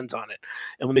his hands on it,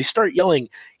 and when they start yelling,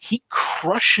 he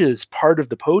crushes part of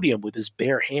the podium with his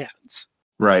bare hands.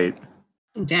 Right.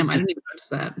 Oh, damn, I didn't even notice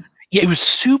that. Yeah, it was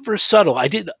super subtle.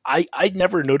 I'd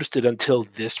never noticed it until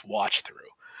this watch through.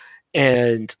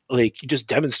 And like just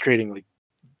demonstrating like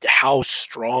how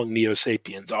strong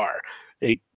Neo-Sapiens are.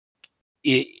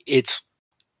 It's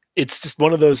just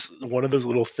one of those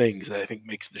little things that I think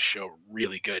makes the show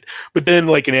really good. But then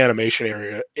like an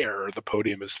animation error, the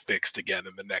podium is fixed again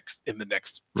in the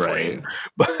next frame.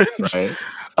 Right.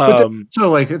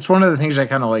 So like it's one of the things I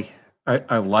kind of like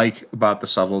I like about the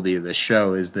subtlety of this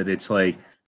show is that it's like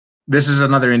this is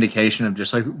another indication of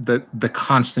just like the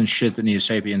constant shit that Neo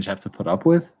Sapiens have to put up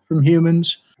with from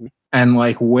humans, and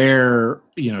like where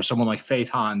someone like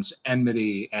Phaeton's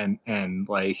enmity and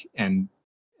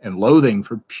loathing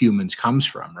for humans comes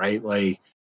from, right? Like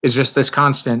it's just this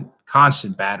constant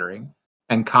battering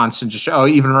and constant just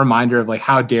even a reminder of like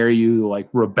how dare you like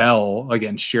rebel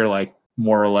against your like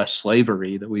more or less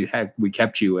slavery that we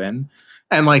kept you in,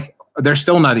 and like they're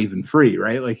still not even free,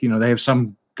 right? Like they have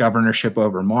some governorship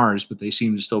over Mars, but they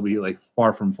seem to still be like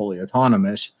far from fully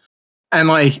autonomous. And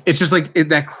like it's just like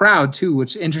that crowd too.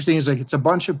 What's interesting is like it's a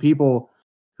bunch of people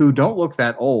who don't look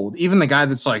that old. Even the guy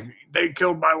that's like, they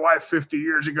killed my wife 50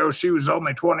 years ago, she was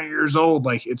only 20 years old.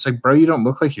 Like it's like, bro, you don't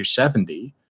look like you're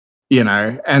 70,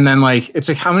 And then like it's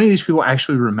like, how many of these people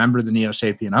actually remember the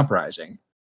Neo-Sapien uprising?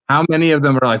 How many of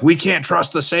them are like, we can't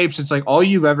trust the Sapes? It's like all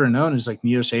you've ever known is like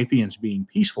Neo-Sapiens being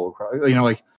peaceful.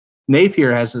 Like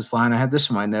Napier has this line. I had this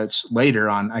in my notes later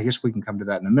on. I guess we can come to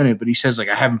that in a minute. But he says like,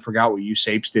 I haven't forgot what you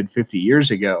Sapes did 50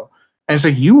 years ago. And it's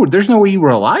like there's no way you were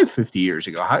alive 50 years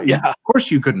ago. Of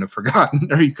course you couldn't have forgotten,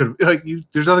 or you could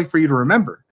there's nothing for you to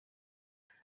remember.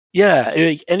 Yeah,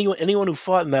 like anyone who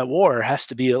fought in that war has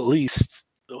to be at least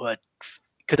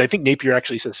because I think Napier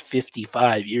actually says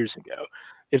 55 years ago.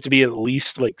 You have to be at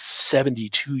least like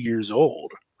 72 years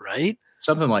old, right?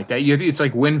 Something like that. It's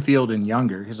like Winfield and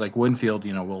younger, because like Winfield,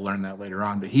 we'll learn that later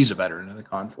on, but he's a veteran of the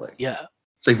conflict. Yeah,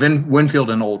 it's like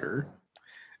Winfield and older.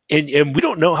 And we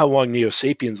don't know how long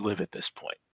Neo-Sapiens live at this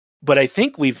point, but I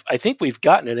think we've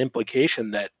gotten an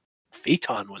implication that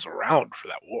Phaeton was around for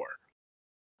that war.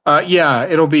 Yeah,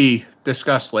 it'll be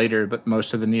discussed later, but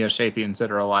most of the Neo-Sapiens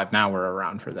that are alive now were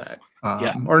around for that.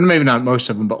 Or maybe not most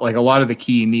of them, but like a lot of the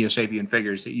key Neo-Sapien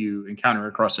figures that you encounter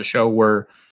across the show were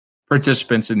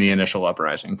participants in the initial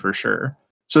uprising for sure.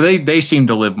 So they seem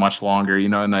to live much longer,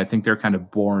 and I think they're kind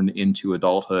of born into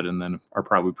adulthood and then are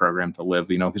probably programmed to live,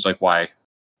 because like why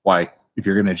if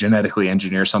you're going to genetically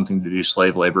engineer something to do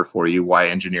slave labor for you, why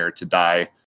engineer it to die?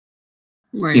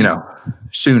 Right.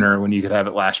 Sooner when you could have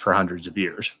it last for hundreds of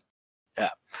years. Yeah.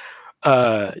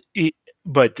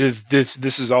 But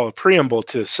this is all a preamble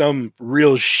to some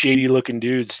real shady looking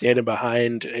dude standing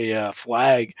behind a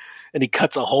flag, and he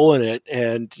cuts a hole in it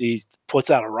and he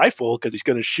puts out a rifle because he's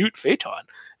going to shoot Phaeton,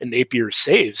 and Napier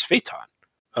saves Phaeton.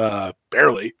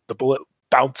 Barely. The bullet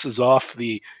bounces off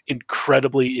the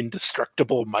incredibly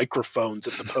indestructible microphones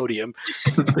at the podium.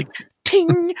 It's like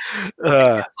ting.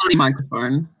 Quality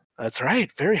microphone. That's right,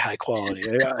 very high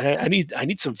quality. I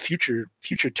need some future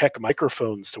tech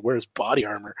microphones to wear as body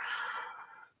armor.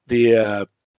 And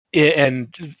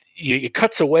it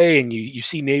cuts away, and you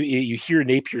see you hear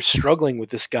Napier struggling with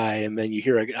this guy, and then you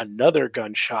hear another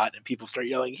gunshot, and people start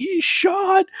yelling, "He's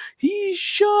shot! He's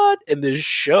shot!" And this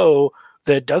show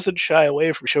that doesn't shy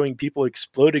away from showing people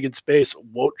exploding in space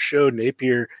won't show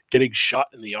Napier getting shot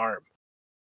in the arm.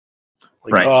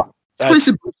 Like, right. It's supposed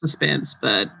to put suspense,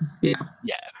 but yeah.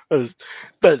 Yeah.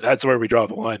 But that's where we draw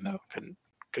the line, though.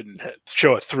 Couldn't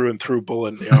show a through and through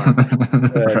bullet in the arm.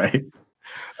 Right.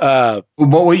 But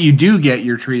what you do get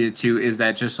you're treated to is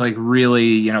that just like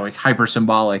really, like hyper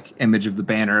symbolic image of the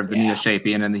banner of the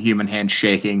Neo-Sapien and the human hand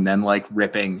shaking, then like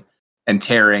ripping and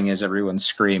tearing as everyone's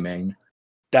screaming.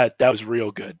 That was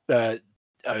real good. I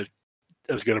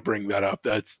was going to bring that up.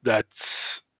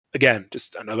 That's again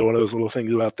just another one of those little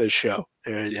things about this show.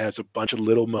 It has a bunch of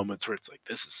little moments where it's like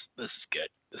this is good.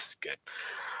 This is good.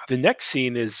 The next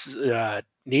scene is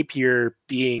Napier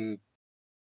being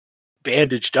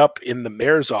bandaged up in the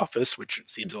mayor's office, which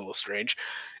seems a little strange,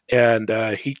 and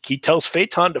he tells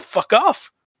Phaeton to fuck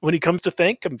off when he comes to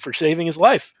thank him for saving his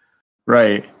life.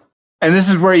 Right. And this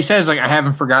is where he says, like, I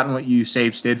haven't forgotten what you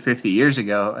Sapes did 50 years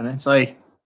ago. And it's like,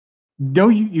 no,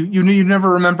 you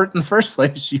never remember it in the first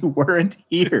place. You weren't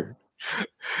here.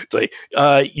 It's like,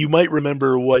 you might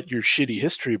remember what your shitty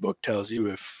history book tells you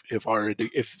if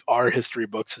our history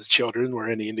books as children were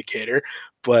any indicator,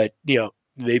 but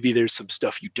maybe there's some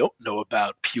stuff you don't know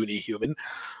about puny human.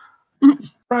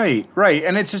 Right.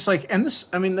 And it's just like, and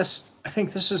I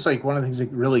think this is like one of the things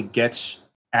that really gets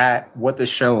at what the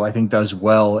show I think does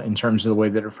well in terms of the way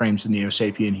that it frames the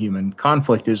Neo-Sapien human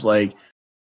conflict is like,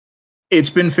 it's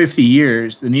been 50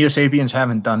 years. The Neo-Sapiens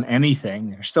haven't done anything.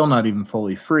 They're still not even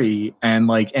fully free.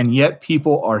 And yet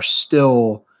people are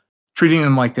still treating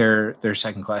them like they're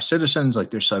second-class citizens,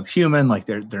 like they're subhuman, like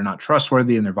they're not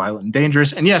trustworthy and they're violent and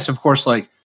dangerous. And yes, of course, like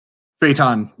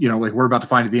Phaeton, like we're about to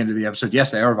find at the end of the episode,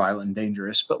 yes, they are violent and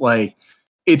dangerous, but like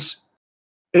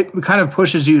it kind of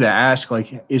pushes you to ask,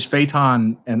 like, is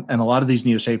Phaeton and a lot of these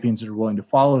Neo-Sapiens that are willing to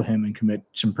follow him and commit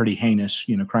some pretty heinous,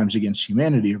 crimes against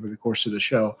humanity over the course of the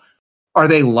show, are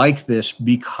they like this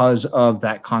because of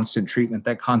that constant treatment,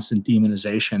 that constant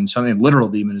demonization, something literal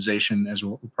demonization, as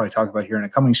we'll probably talk about here in a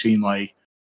coming scene, like,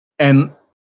 and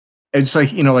it's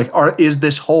like, is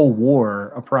this whole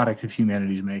war a product of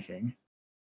humanity's making?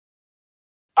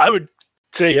 I would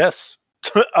say yes.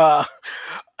 I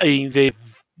mean,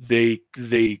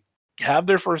 they have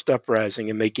their first uprising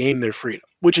and they gain their freedom,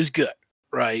 which is good,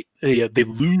 right? They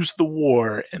lose the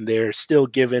war and they're still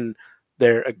given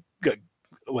their,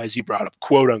 as you brought up,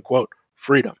 quote unquote,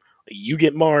 freedom. You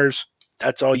get Mars,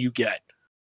 that's all you get.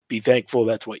 Be thankful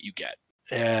that's what you get.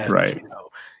 And right.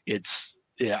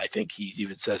 I think he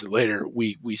even says it later.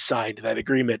 We signed that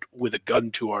agreement with a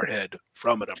gun to our head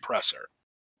from an oppressor.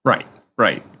 Right.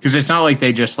 Because it's not like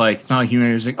they just it's not like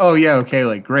humanity's like, oh yeah, okay,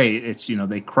 like great. It's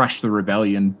they crushed the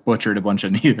rebellion, butchered a bunch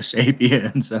of Neo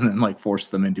Sapiens, and then forced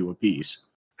them into a peace.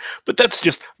 But that's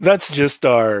just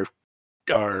our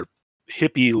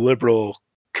hippie liberal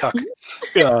cuck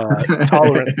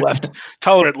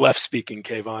tolerant left speaking,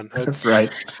 Kayvon. That's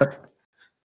right.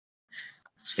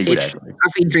 Exactly.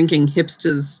 Coffee drinking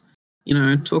hipsters,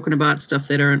 talking about stuff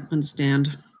they don't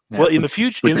understand. Yeah. Well, in the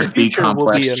future, we'll be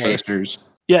chasers.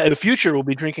 In the future, we'll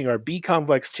be drinking our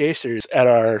B-complex chasers at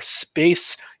our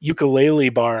space ukulele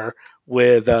bar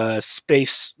with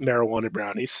space marijuana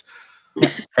brownies.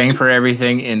 Paying for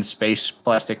everything in space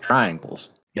plastic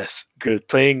triangles. Yes, good.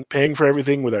 Paying for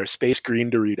everything with our space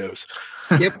green Doritos.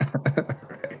 Yep.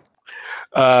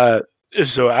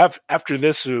 So after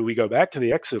this, we go back to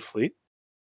the Exofleet,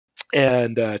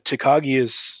 and Takagi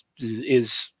is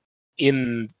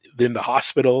in the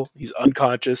hospital. He's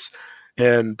unconscious.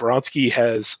 And Bronski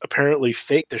has apparently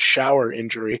faked a shower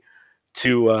injury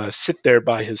to sit there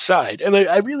by his side. And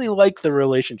I really like the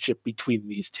relationship between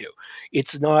these two.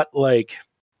 It's not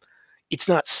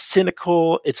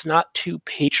cynical. It's not too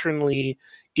patronly.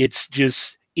 It's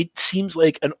just, it seems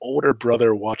like an older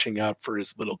brother watching out for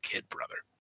his little kid brother.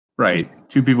 Right.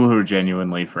 Two people who are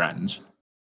genuinely friends.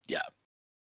 Yeah.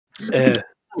 Sorry.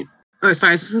 I was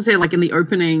just going to say, in the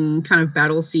opening kind of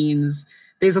battle scenes,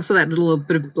 there's also that little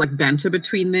bit of banter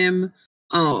between them.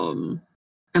 And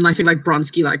I think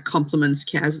Bronski compliments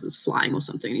Kaz's flying or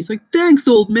something. And he's like, thanks,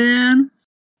 old man.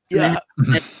 Yeah.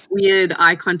 That weird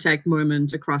eye contact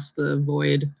moment across the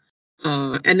void.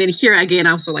 And then here again,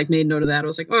 I also made note of that. I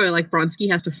was like, oh, Bronski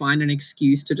has to find an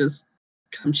excuse to just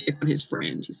come check on his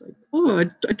friend. He's like, oh,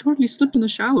 I totally slipped in the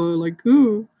shower.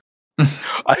 Oh.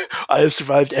 I have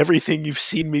survived everything you've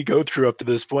seen me go through up to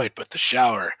this point, but the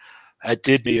shower, that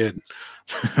did me in.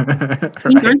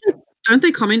 Right. Don't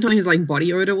they comment on his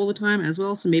body odor all the time as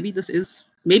well? So maybe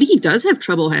he does have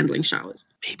trouble handling showers.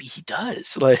 Maybe he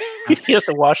does. He has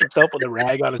to wash himself with a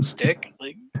rag on a stick.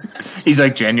 He's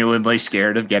genuinely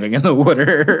scared of getting in the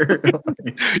water.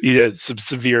 He had some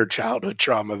severe childhood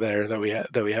trauma there that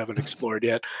we haven't explored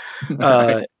yet.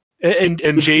 Right. And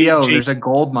there's a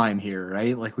gold mine here,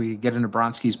 right? We could get into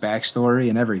Bronski's backstory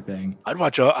and everything.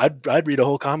 I'd read a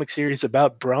whole comic series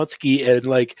about Bronski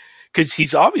and because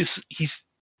he's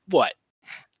what,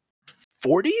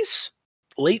 40s,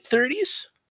 late 30s,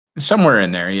 somewhere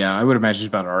in there. Yeah, I would imagine he's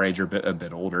about our age or a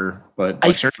bit older, but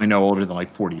certainly no older than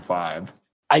 45.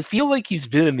 I feel like he's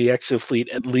been in the Exofleet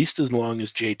at least as long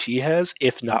as JT has,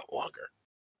 if not longer.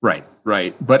 Right.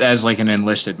 But as an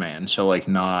enlisted man, so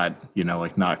not,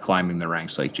 not climbing the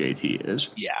ranks like JT is.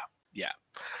 Yeah.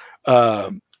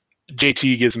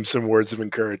 JT gives him some words of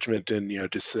encouragement and,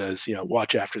 just says,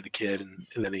 watch after the kid. And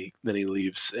then he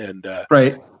leaves. And,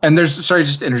 right. And sorry,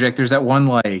 just to interject. There's that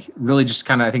one, really just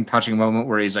kind of, I think, touching moment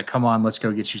where he's like, come on, let's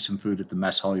go get you some food at the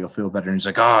mess hall. You'll feel better. And he's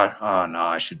like, oh no,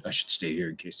 I should stay here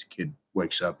in case the kid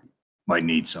wakes up, might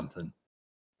need something.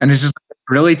 And it's just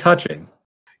really touching.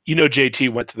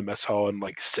 JT went to the mess hall and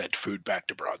sent food back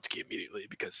to Bronski immediately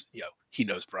because he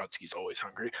knows Bronski's always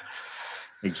hungry.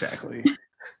 Exactly.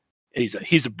 He's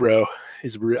a bro.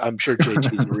 I'm sure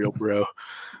JT's a real bro.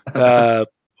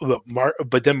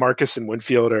 But then Marcus and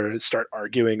Winfield start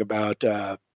arguing about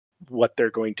what they're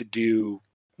going to do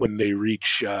when they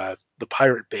reach the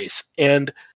pirate base,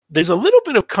 and there's a little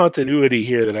bit of continuity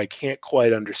here that I can't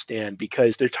quite understand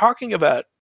because they're talking about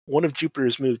one of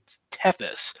Jupiter's moons,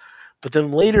 Tethys. But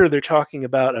then later they're talking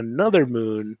about another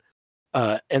moon,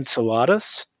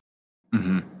 Enceladus.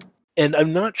 Mm-hmm. And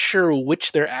I'm not sure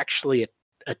which they're actually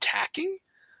attacking.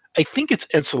 I think it's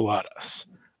Enceladus.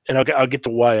 And I'll get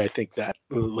to why I think that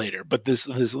later. But this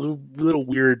little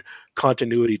weird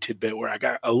continuity tidbit where I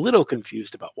got a little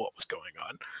confused about what was going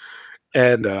on.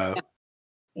 And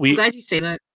I'm glad you say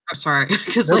that. Oh, sorry.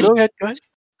 Because go ahead. The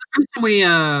first time we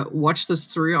watched this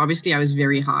through, obviously I was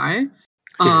very high.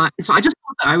 And so I just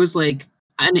thought that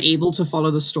I unable to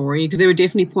follow the story, because there were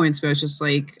definitely points where it's just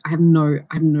like I have no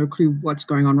clue what's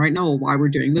going on right now or why we're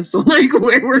doing this or like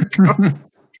where we're going.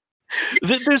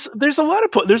 There's a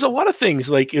lot of things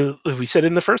like we said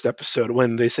in the first episode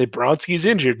when they say Bronski's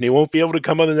injured and he won't be able to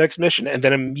come on the next mission, and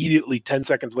then immediately 10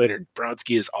 seconds later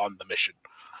Bronski is on the mission.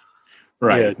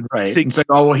 Right. It's like,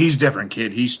 oh well, he's different,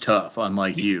 kid. He's tough,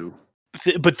 unlike you.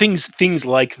 But things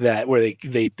like that where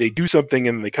they do something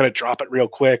and they kind of drop it real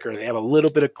quick, or they have a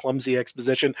little bit of clumsy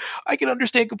exposition, I can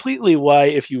understand completely why,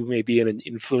 if you may be in an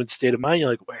influenced state of mind, you're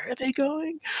like, where are they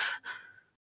going?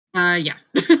 Yeah.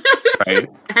 Right.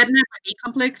 I hadn't had my B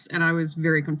complex and I was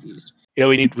very confused.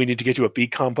 We need to get you a B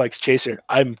complex chaser.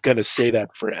 I'm gonna say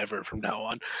that forever from now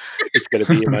on. It's gonna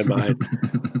be in my mind.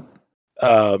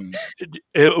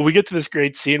 We get to this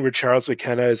great scene where Charles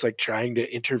McKenna is like trying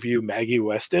to interview Maggie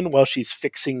Weston while she's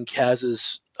fixing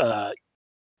Kaz's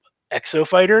exo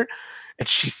fighter, and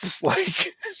she's just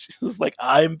like,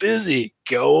 I'm busy,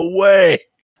 go away.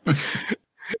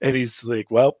 And he's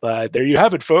like, well, there you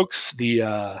have it, folks.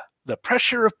 The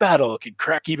pressure of battle can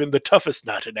crack even the toughest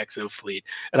nut in Exo Fleet.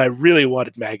 And I really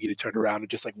wanted Maggie to turn around and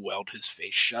just like weld his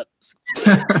face shut.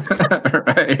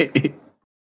 Right.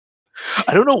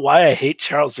 I don't know why I hate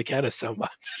Charles McKenna so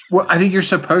much. Well, I think you're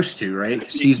supposed to, right?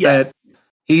 Because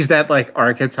he's that like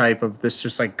archetype of this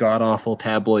just like god awful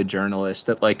tabloid journalist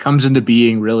that like comes into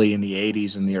being really in the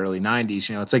 80s and the early 90s.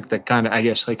 You know, it's like the kind of, I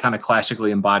guess, like kind of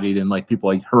classically embodied in like people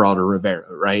like Geraldo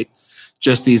Rivera, right?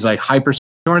 Just these like hyper,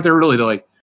 aren't there really to like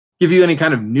give you any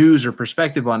kind of news or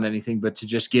perspective on anything, but to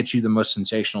just get you the most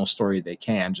sensational story they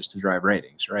can just to drive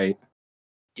ratings, right?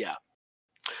 Yeah.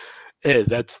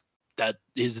 That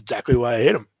is exactly why I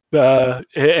hate him.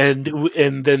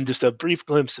 And then just a brief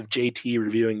glimpse of JT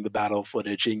reviewing the battle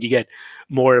footage, and you get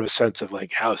more of a sense of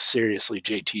like how seriously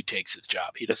JT takes his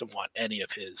job. He doesn't want any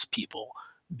of his people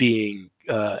being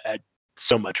at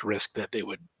so much risk that they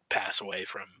would pass away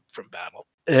from battle.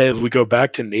 And we go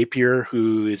back to Napier,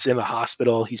 who is in the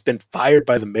hospital. He's been fired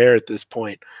by the mayor at this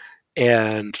point,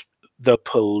 and the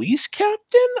police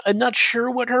captain, I'm not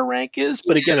sure what her rank is,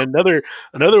 but again, another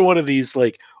one of these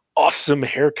like awesome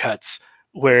haircuts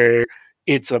where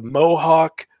it's a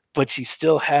mohawk, but she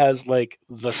still has like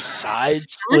the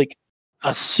sides like a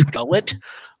skullet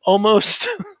almost.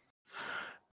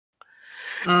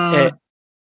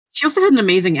 She also had an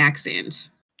amazing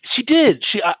accent. She did.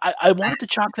 I wanted to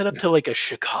chalk that up to like a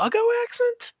Chicago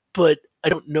accent, but I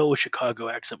don't know a Chicago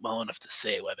accent well enough to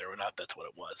say whether or not that's what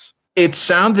it was. It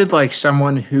sounded like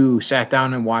someone who sat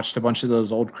down and watched a bunch of those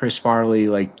old Chris Farley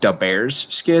like Da Bears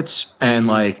skits and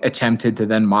like attempted to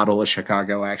then model a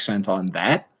Chicago accent on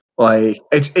that. Like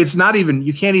it's not even,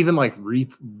 you can't even like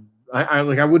I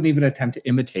wouldn't even attempt to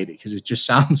imitate it because it just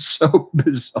sounds so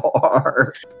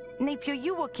bizarre. Napier,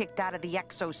 you were kicked out of the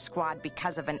Exo Squad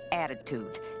because of an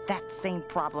attitude. That same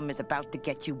problem is about to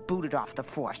get you booted off the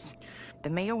force. The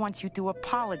mayor wants you to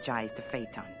apologize to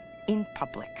Phaeton in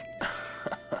public.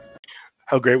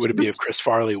 How great would it be if Chris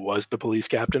Farley was the police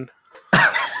captain?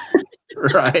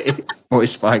 Right.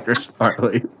 Voiced by Chris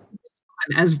Farley.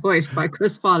 As voiced by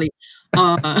Chris Farley.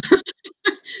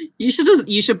 You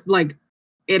should like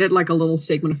edit like a little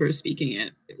segment of her speaking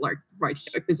it like right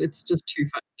here because it's just too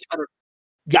funny.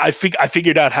 Yeah, I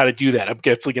figured out how to do that. I'm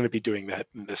definitely going to be doing that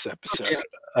in this episode.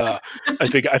 Okay.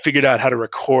 I figured out how to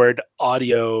record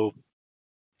audio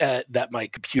that my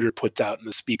computer puts out in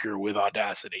the speaker with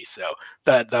Audacity. So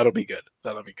that'll be good.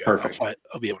 That'll be good. Perfect.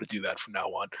 I'll be able to do that from now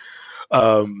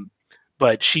on.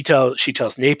 But she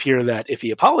tells Napier that if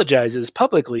he apologizes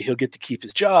publicly, he'll get to keep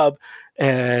his job.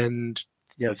 And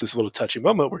it's this little touching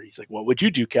moment where he's like, "What would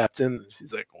you do, Captain?" And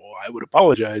she's like, "Well, I would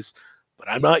apologize, but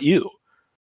I'm not you."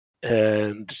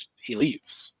 And he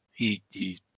leaves. He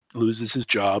loses his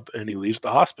job and he leaves the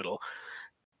hospital.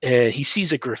 And he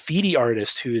sees a graffiti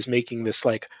artist who is making this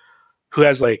who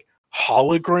has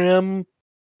hologram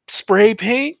spray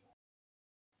paint.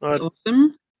 That's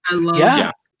awesome. I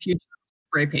love future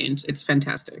spray paint. It's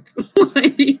fantastic.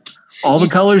 All the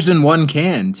colors in one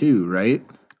can too, right?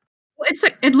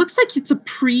 It looks like it's a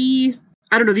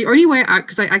I don't know. The only way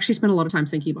because I actually spent a lot of time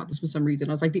thinking about this for some reason.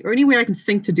 I was like, the only way I can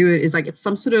think to do it is it's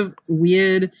some sort of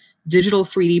weird digital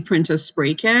 3D printer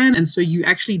spray can. And so you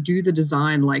actually do the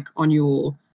design on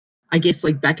your, I guess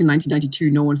back in 1992,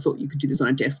 no one thought you could do this on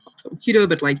a desktop computer,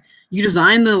 but you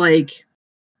design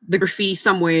the graffiti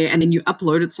somewhere and then you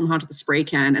upload it somehow to the spray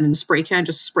can and then the spray can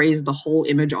just sprays the whole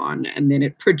image on and then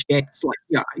it projects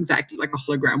exactly like a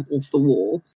hologram off the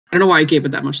wall. I don't know why I gave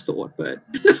it that much thought, but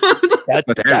that's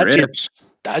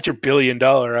your $1 billion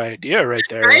idea right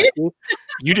there. Right?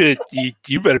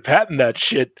 You better patent that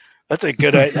shit. That's a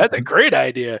great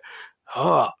idea.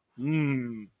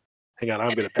 Hang on, I'm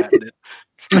going to patent it.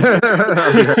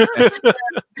 The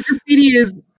graffiti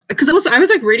is because I was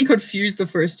like really confused the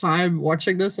first time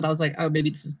watching this, and I was like, oh,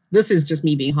 maybe this is just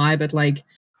me being high, but like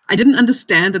I didn't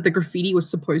understand that the graffiti was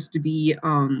supposed to be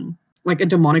like a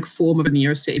demonic form of a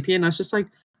Neo-Sapien. I was just like,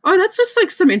 oh, that's just like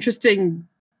some interesting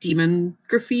demon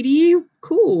graffiti.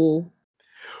 Cool.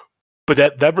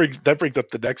 But that brings up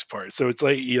the next part. So it's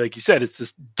like you said, it's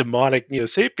this demonic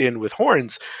Neo-Sapien with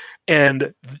horns,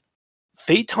 and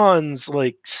Phaeton's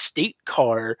like state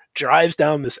car drives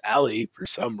down this alley for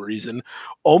some reason,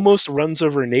 almost runs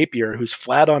over Napier, who's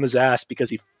flat on his ass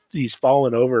because he's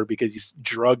fallen over because he's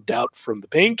drugged out from the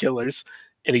painkillers,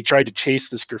 and he tried to chase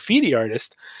this graffiti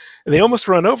artist, and they almost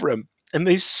run over him, and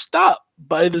they stop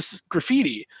by this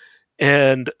graffiti.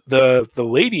 And the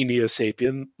lady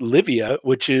Neo-Sapien, Livia,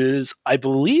 which is, I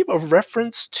believe, a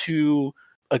reference to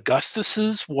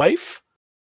Augustus's wife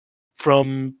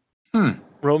from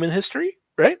Roman history,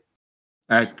 right?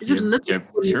 Is it Livia?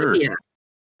 Sure.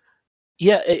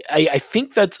 Yeah, I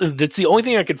think that's the only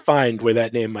thing I could find where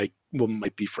that name might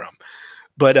be from.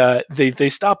 But they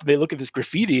stop and they look at this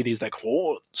graffiti, and he's like,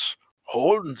 horns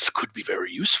could be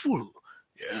very useful.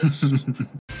 Yes.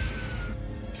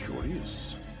 Curious.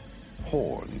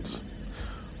 Horns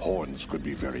could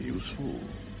be very useful.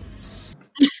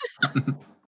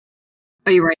 Oh,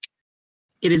 you're right.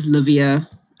 It is Livia.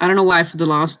 I don't know why for the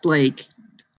last like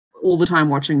all the time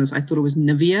watching this, I thought it was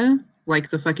Nivea, like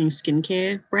the fucking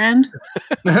skincare brand.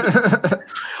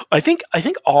 I think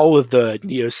all of the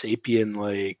Neo-Sapien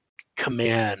like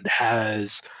command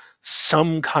has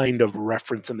some kind of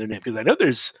reference in their name, because I know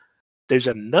there's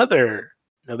another.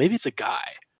 No, maybe it's a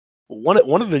guy.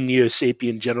 One of the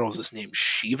Neo-Sapien generals is named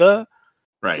Shiva,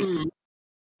 Right.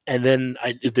 And then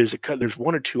there's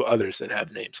one or two others that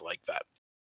have names like that.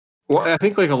 Well, I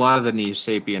think like a lot of the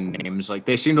Neo-Sapien names, like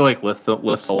they seem to like lift a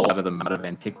lot of them out of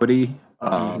antiquity,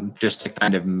 just to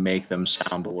kind of make them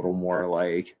sound a little more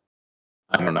like,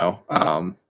 I don't know,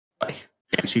 like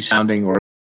fancy sounding, or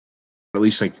at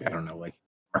least like, I don't know, like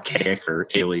archaic or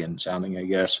alien sounding, I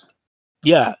guess.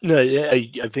 Yeah, no,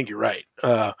 I think you're right.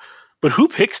 But who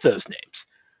picks those names?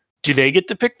 Do they get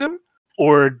to pick them?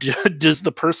 Or does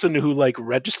the person who like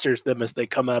registers them as they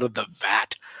come out of the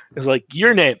vat is like,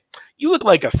 your name, you look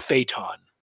like a Phaeton.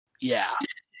 Yeah.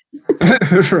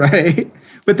 Right.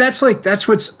 But that's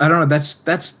what's, I don't know,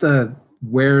 that's the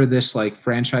where this like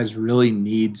franchise really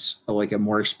needs a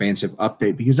more expansive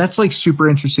update, because that's like super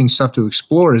interesting stuff to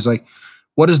explore, is like,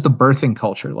 what is the birthing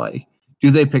culture like? Do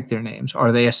they pick their names?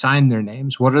 Are they assigned their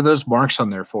names? What are those marks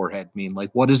on their forehead mean? Like,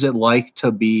 what is it like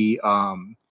to be, what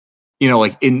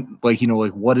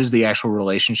is the actual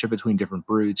relationship between different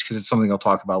broods? Because it's something I'll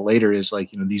talk about later, is like,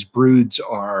 these broods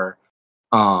are,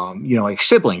 like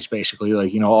siblings, basically,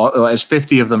 like, as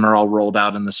 50 of them are all rolled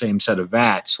out in the same set of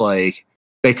vats, like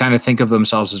they kind of think of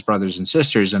themselves as brothers and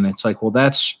sisters. And it's like, well,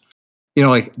 that's,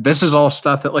 this is all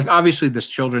stuff that, like, obviously this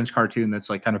children's cartoon that's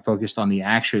like kind of focused on the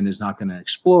action is not going to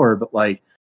explore, but like,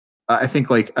 I think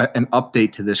like an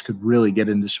update to this could really get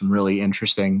into some really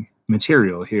interesting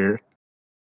material here.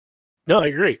 No, I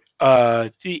agree.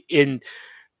 I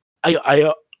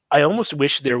almost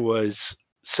wish there was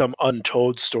some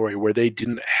untold story where they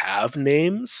didn't have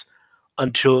names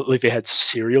until, like, they had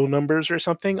serial numbers or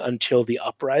something until the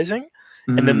uprising,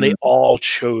 and then they all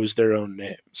chose their own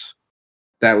names.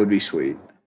 That would be sweet.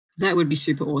 That would be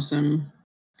super awesome.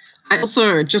 I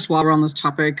also, just while we're on this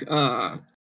topic,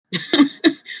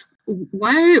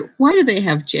 why do they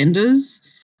have genders?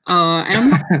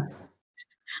 And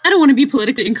I don't want to be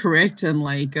politically incorrect and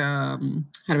like how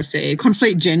do I say,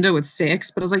 conflate gender with sex,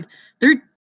 but I was like,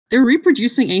 they're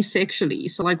reproducing asexually,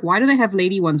 so like, why do they have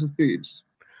lady ones with boobs?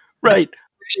 Right.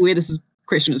 That's where this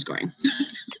question is going.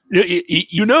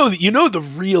 The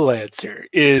real answer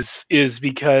is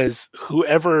because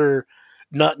whoever,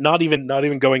 not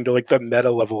even going to like the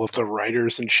meta level of the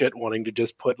writers and shit wanting to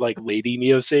just put like lady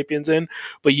Neo-Sapiens in,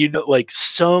 but like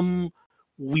some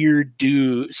weird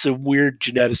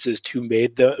geneticist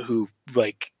who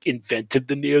like invented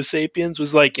the Neo-Sapiens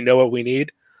was like, you know what we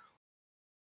need?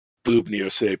 Boob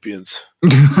Neo-Sapiens.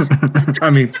 I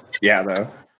mean, yeah,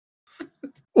 though.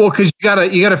 Well, because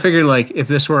you gotta figure, like, if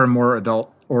this were a more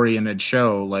adult oriented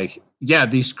show, like, yeah,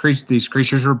 these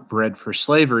creatures were bred for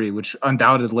slavery, which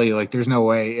undoubtedly, like, there's no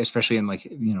way, especially in like,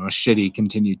 a shitty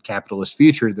continued capitalist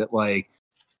future, that like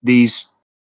these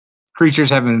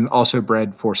creatures have been also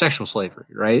bred for sexual slavery,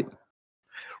 right?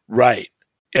 Right.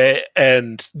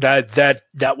 And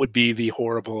that would be the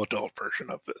horrible adult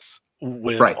version of this,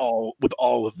 with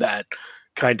all of that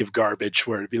kind of garbage,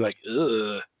 where it'd be like,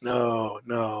 ugh,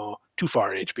 no, too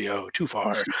far, HBO, too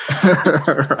far.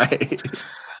 Right.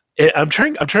 I'm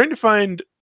trying to find.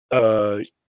 Neo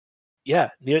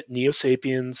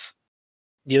Sapiens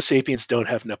don't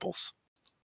have nipples.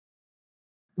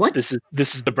 What? This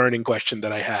is the burning question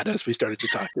that I had as we started to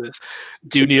talk to this.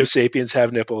 Do Neo Sapiens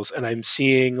have nipples? And I'm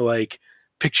seeing like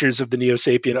pictures of the Neo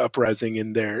Sapien uprising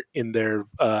in their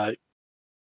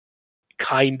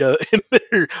kind of in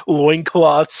their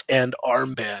loincloths and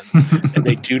armbands, and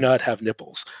they do not have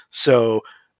nipples. So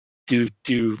do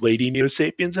Lady Neo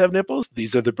Sapiens have nipples?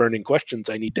 These are the burning questions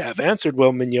I need to have answered,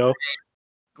 Will Mignot.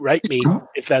 Write me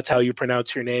if that's how you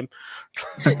pronounce your name.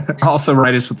 Also,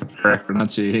 write us with the correct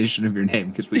pronunciation of your name,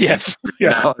 because we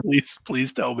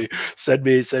please tell me. Send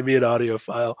me an audio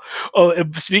file. Oh,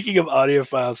 and speaking of audio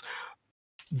files,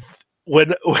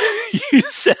 when you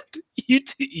sent you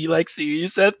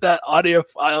sent that audio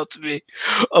file to me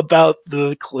about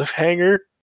the cliffhanger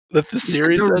that the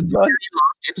series ends on.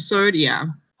 Last episode, yeah.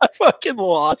 I fucking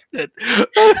lost it.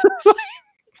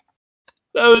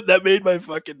 That made my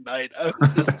fucking night.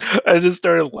 I just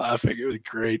started laughing. It was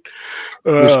great.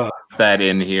 That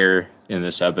in here in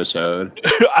this episode.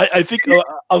 I think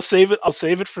I'll save it. I'll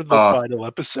save it for the final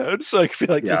episode, so I can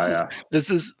be like,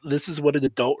 this is what an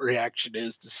adult reaction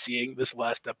is to seeing this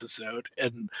last episode,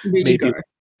 and maybe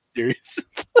series.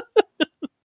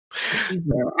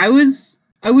 I was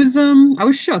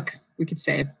shook. We could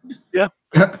say. Yeah.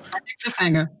 I think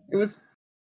cliffhanger. It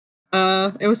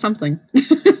was something.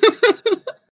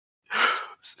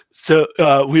 So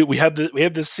we have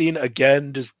this scene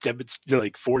again, just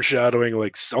like foreshadowing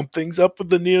like something's up with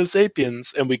the Neo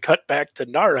Sapiens, and we cut back to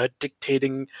Nara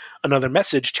dictating another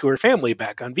message to her family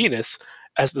back on Venus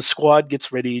as the squad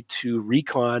gets ready to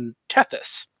recon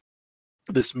Tethys,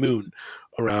 this moon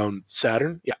around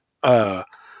Saturn. Yeah.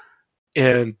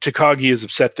 And Takagi is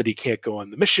upset that he can't go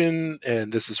on the mission,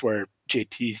 and this is where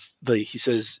JT's he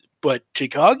says, but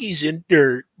Takagi's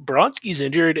injured, Bronski's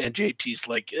injured, and JT's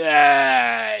like,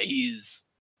 he's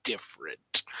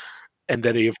different. And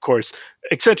then he, of course,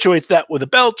 accentuates that with a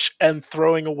belch and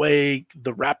throwing away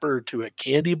the wrapper to a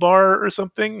candy bar or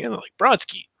something. And like,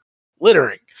 Bronski,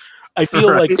 littering. I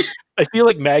feel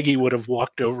like Maggie would have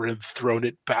walked over and thrown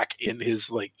it back in his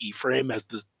like E-frame as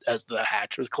the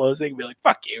hatch was closing, and be like,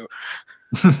 "Fuck you."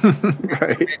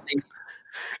 Right.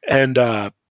 And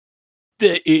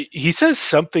he says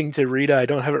something to Rita. I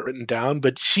don't have it written down,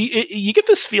 but you get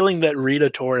this feeling that Rita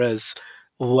Torres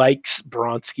likes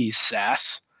Bronski's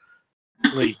sass.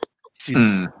 Like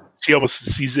she almost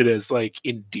sees it as like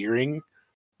endearing.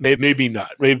 Maybe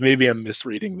not. Maybe I'm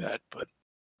misreading that, but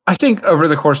I think over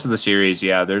the course of the series,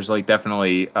 yeah, there's like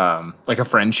definitely like a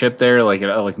friendship there,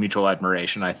 like mutual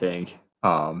admiration. I think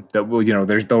that will,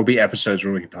 there'll be episodes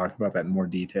where we can talk about that in more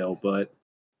detail, but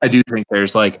I do think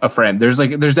there's like a friend. There's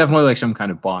definitely like some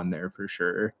kind of bond there for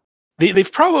sure.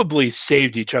 They've probably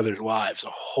saved each other's lives a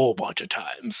whole bunch of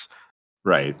times,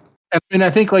 right? And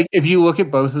I think like if you look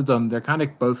at both of them, they're kind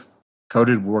of both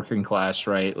coded working class,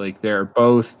 right? Like they're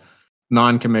both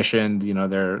non-commissioned.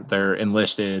 They're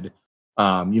enlisted.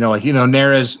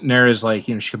 Nara's like,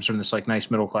 she comes from this like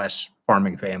nice middle class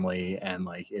farming family and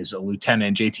like is a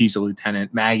lieutenant. JT's a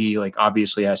lieutenant. Maggie like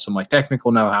obviously has some like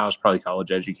technical know-how, is probably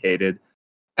college educated.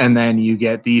 And then you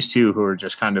get these two who are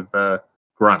just kind of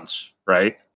grunts,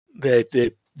 right?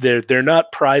 They're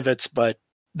not privates, but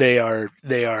they are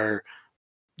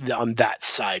on that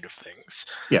side of things.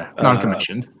 Yeah,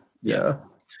 non-commissioned. Yeah.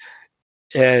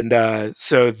 And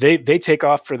so they take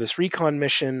off for this recon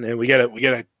mission, and we get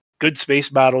a good space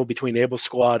battle between Able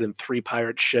Squad and 3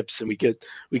 pirate ships, and we get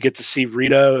to see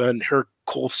Rita and her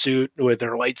cool suit with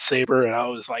her lightsaber, and I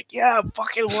was like, yeah,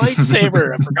 fucking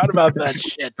lightsaber. I forgot about that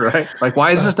shit. Right? Like,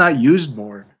 why is this not used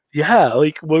more? Yeah,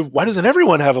 like, why doesn't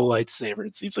everyone have a lightsaber?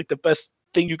 It seems like the best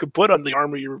thing you could put on the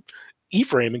arm of your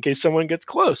E-frame in case someone gets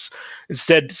close.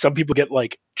 Instead, some people get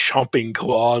like chomping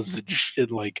claws and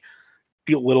shit, like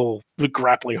little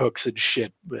grappling hooks and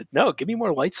shit. But no, give me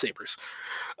more lightsabers.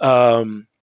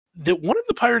 That one of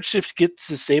the pirate ships gets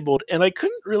disabled, and I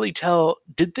couldn't really tell,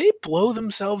 did they blow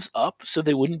themselves up so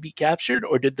they wouldn't be captured,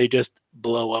 or did they just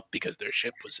blow up because their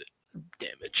ship was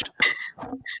damaged?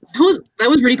 That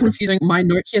was really confusing. My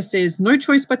note here says, no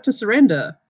choice but to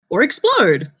surrender or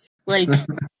explode. Like,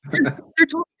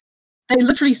 they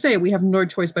literally say we have no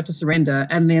choice but to surrender,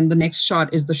 and then the next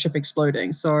shot is the ship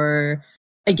exploding. So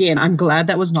again, I'm glad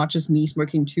that was not just me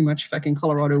smoking too much fucking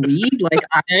Colorado weed. Like,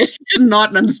 I did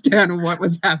not understand what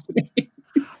was happening.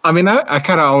 I mean, I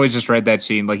kind of always just read that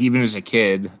scene, like even as a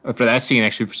kid. For that scene,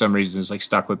 actually, for some reason, is like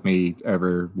stuck with me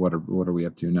over what are we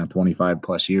up to now? 25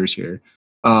 plus years here.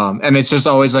 And it's just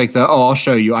always like I'll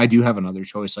show you. I do have another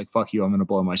choice. Like, fuck you, I'm gonna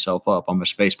blow myself up. I'm a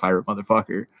space pirate,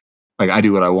 motherfucker. Like, I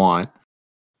do what I want.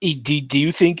 Do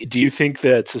you think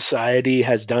that society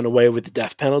has done away with the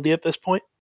death penalty at this point?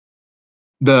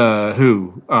 The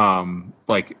who?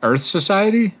 Like Earth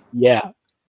Society? Yeah.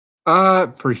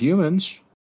 For humans,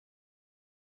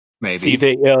 maybe.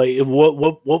 See,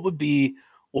 what would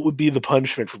be the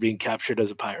punishment for being captured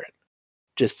as a pirate?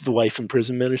 Just the life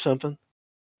imprisonment or something?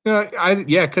 Yeah,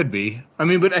 it could be. I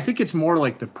mean, but I think it's more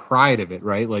like the pride of it,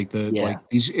 right? Like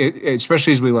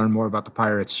especially as we learn more about the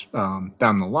pirates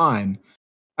down the line.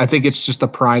 I think it's just the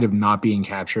pride of not being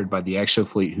captured by the Exo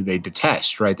Fleet, who they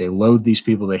detest, right? They loathe these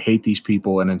people, they hate these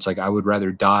people, and it's like, I would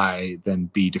rather die than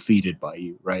be defeated by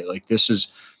you, right? Like this is,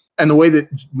 and the way that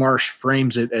Marsh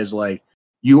frames it as like,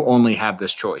 you only have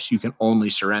this choice, you can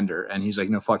only surrender, and he's like,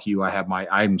 no, fuck you,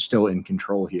 I'm still in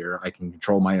control here, I can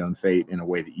control my own fate in a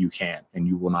way that you can't, and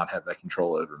you will not have that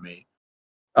control over me.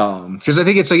 Because I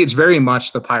think it's very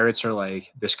much the pirates are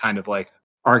like this kind of like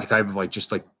archetype of like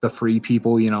just like the free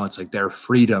people, it's like their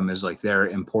freedom is like their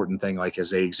important thing, like as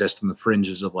they exist on the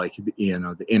fringes of like the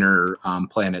inner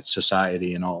planet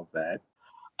society and all of that.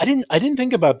 I didn't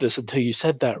think about this until you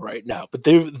said that right now, but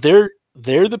they're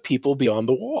the people beyond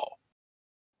the wall.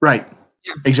 Right.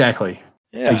 Yeah. Exactly.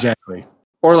 Yeah. Exactly.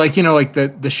 Or like, like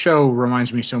the show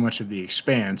reminds me so much of The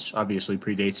Expanse, obviously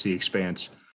predates The Expanse.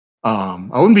 I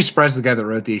wouldn't be surprised the guy that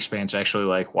wrote The Expanse actually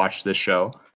like watched this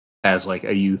show as like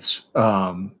a youth's.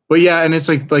 But yeah, and it's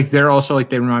like they're also like,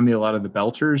 they remind me a lot of the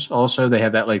Belchers also. They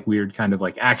have that like weird kind of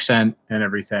like accent and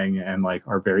everything, and like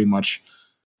are very much,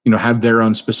 have their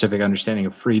own specific understanding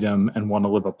of freedom and want to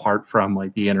live apart from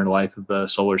like the inner life of the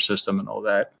solar system and all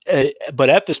that. But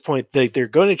at this point, they're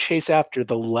going to chase after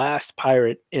the last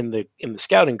pirate in the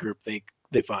scouting group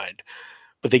they find,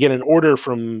 but they get an order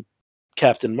from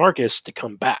Captain Marcus to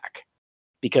come back,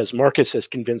 because Marcus has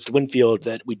convinced Winfield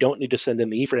that we don't need to send in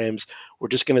the E-frames. We're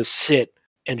just going to sit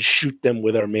and shoot them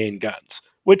with our main guns,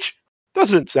 which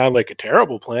doesn't sound like a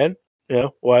terrible plan.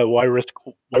 Why risk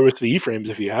the E-frames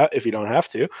if you don't have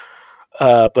to?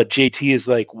 But JT is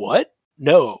like, what?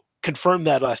 No, confirm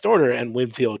that last order, and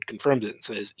Winfield confirms it and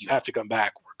says, you have to come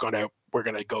back. We're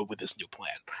gonna go with this new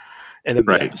plan, and then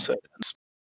the episode ends.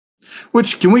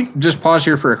 Which, can we just pause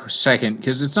here for a second?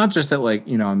 Because it's not just that, like,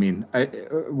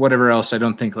 whatever else, I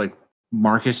don't think, like,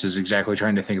 Marcus is exactly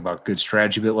trying to think about good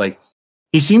strategy, but, like,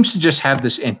 he seems to just have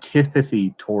this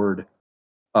antipathy toward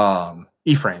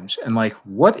E-frames. And, like,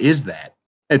 what is that?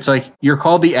 It's like, you're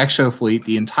called the Exo Fleet.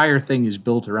 The entire thing is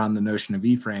built around the notion of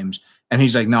E-frames. And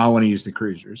he's like, no, I want to use the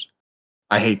cruisers.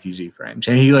 I hate these E-frames.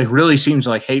 And he like really seems to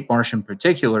like hate Marsh in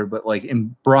particular, but like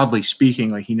in broadly speaking,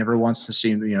 like he never wants to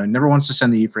see, never wants to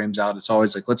send the E-frames out. It's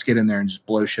always like, let's get in there and just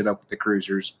blow shit up with the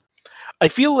cruisers. I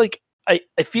feel like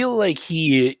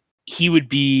he would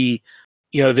be,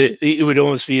 it would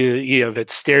almost be, that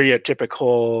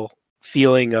stereotypical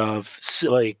feeling of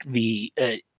like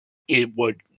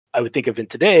I would think of in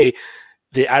today,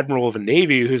 the admiral of a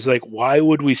navy who's like, why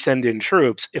would we send in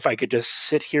troops if I could just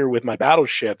sit here with my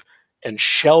battleship and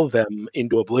shell them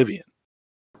into oblivion?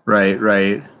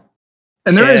 Right.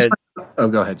 And there is. Oh,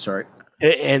 go ahead. Sorry.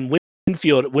 And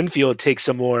Winfield takes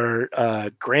a more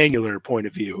granular point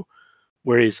of view,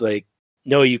 where he's like,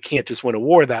 no, you can't just win a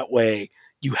war that way.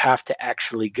 You have to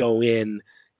actually go in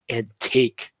and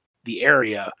take the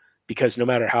area, because no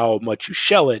matter how much you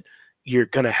shell it, you're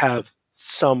going to have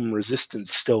some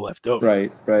resistance still left over.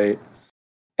 Right.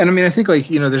 And I mean, I think like,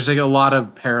 there's like a lot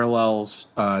of parallels,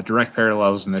 direct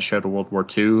parallels in the show to World War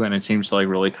II. And it seems to like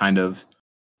really kind of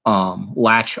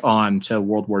latch on to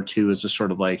World War II as a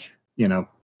sort of like,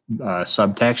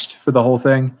 subtext for the whole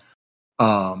thing.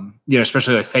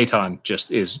 Especially like Phaeton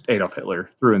just is Adolf Hitler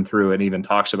through and through, and even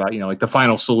talks about, like the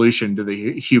final solution to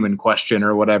the human question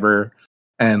or whatever.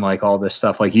 And like all this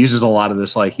stuff, like uses a lot of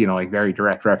this, like, like very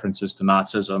direct references to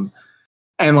Nazism.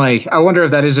 And like, I wonder if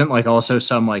that isn't like also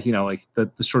some like, like the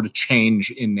sort of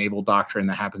change in naval doctrine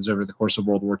that happens over the course of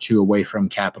World War II away from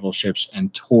capital ships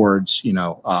and towards,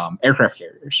 aircraft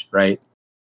carriers, right?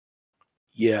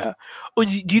 Yeah. Well,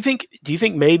 do you think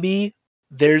maybe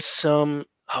there's some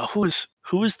who is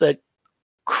that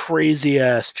crazy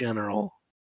ass general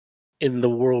in the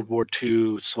World War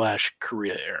II /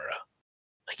 Korea era?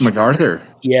 MacArthur.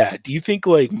 Yeah. Do you think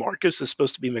like Marcus is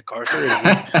supposed to be MacArthur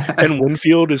and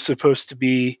Winfield is supposed to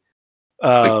be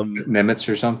like Nimitz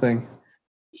or something?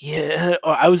 Yeah,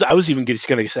 I was even just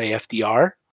gonna say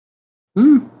FDR.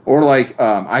 Or like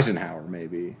Eisenhower,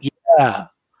 maybe. Yeah.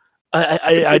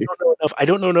 I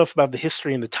don't know enough about the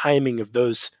history and the timing of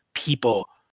those people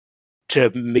to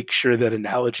make sure that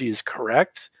analogy is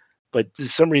correct, but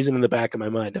there's some reason in the back of my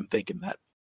mind I'm thinking that.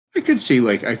 I could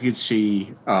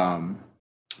see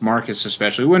Marcus,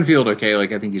 especially Winfield. Okay,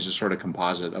 like I think he's a sort of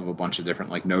composite of a bunch of different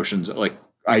like notions, like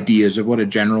ideas of what a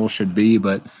general should be,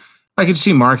 but I could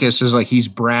see Marcus as like he's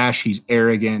brash, he's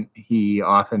arrogant, he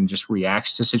often just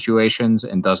reacts to situations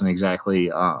and doesn't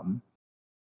exactly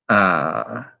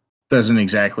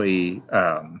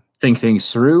think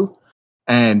things through,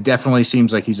 and definitely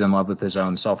seems like he's in love with his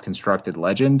own self-constructed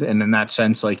legend. And in that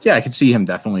sense, like, yeah, I could see him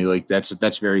definitely like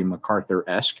that's very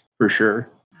MacArthur-esque for sure.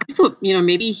 I thought,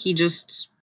 maybe he just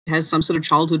has some sort of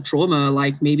childhood trauma,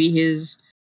 like maybe his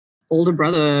older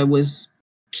brother was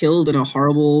killed in a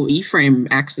horrible E-frame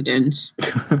accident.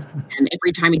 And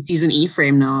every time he sees an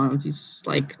E-frame now, he's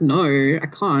like, no, I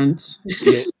can't.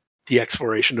 The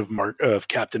exploration of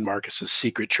Captain Marcus's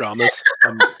secret traumas.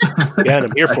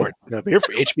 I'm here for it. I'm here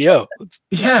for HBO.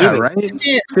 Yeah, right?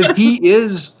 Because he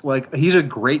is, like, he's a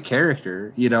great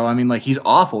character. I mean, like, he's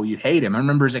awful. You hate him. I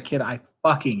remember as a kid, I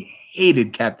fucking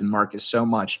hated Captain Marcus so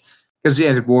much. Because,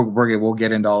 yeah, we'll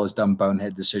get into all his dumb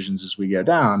bonehead decisions as we go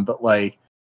down. But, like,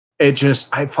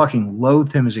 I fucking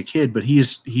loathed him as a kid, but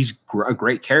he's a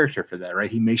great character for that, right?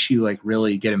 He makes you like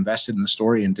really get invested in the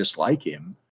story and dislike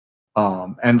him.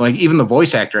 And like even the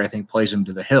voice actor, I think, plays him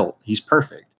to the hilt. He's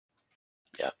perfect.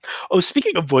 Yeah. Oh,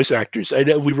 speaking of voice actors, I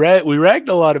know we ragged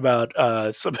a lot about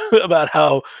about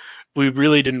how we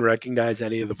really didn't recognize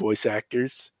any of the voice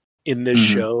actors in this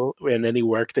show and any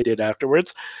work they did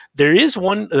afterwards. There is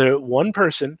one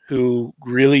person who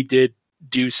really did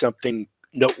do something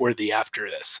noteworthy after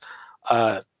this.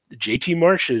 J.T.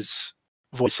 Marsh's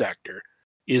voice actor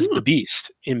is the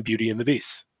Beast in Beauty and the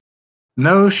Beast.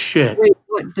 No shit. Wait,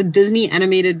 what, the Disney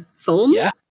animated film?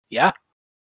 Yeah.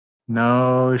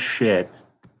 No shit.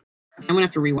 I'm gonna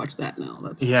have to rewatch that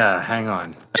now. Hang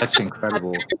on. That's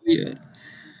incredible.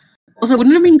 Also,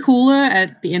 wouldn't it have been cooler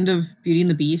at the end of Beauty and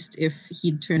the Beast if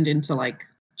he'd turned into like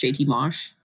J.T.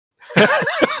 Marsh? I'm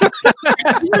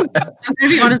gonna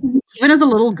be honest, even as a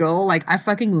little girl, like I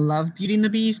fucking love Beauty and the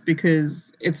Beast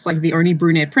because it's like the only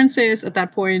brunette princess at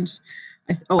that point.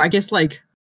 I guess like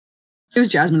it was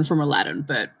Jasmine from Aladdin,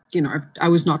 but I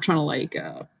was not trying to like.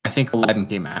 I think Aladdin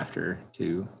came after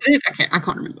too. Okay, I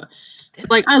can't remember.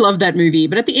 Like I love that movie,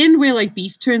 but at the end where like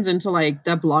Beast turns into like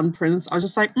the blonde prince, I was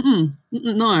just like,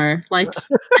 no, like.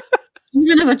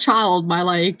 Even as a child, my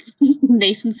like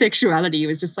nascent sexuality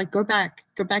was just like go back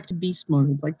to beast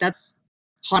mode. Like that's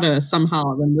hotter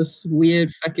somehow than this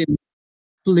weird fucking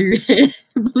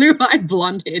blue-eyed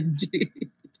blonde-haired dude.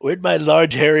 Where'd my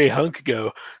large hairy hunk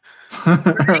go?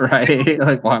 Right?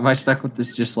 Like why am I stuck with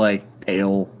this just like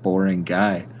pale, boring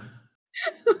guy?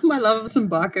 My love of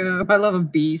Simbaka, my love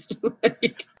of Beast.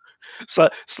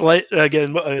 Slight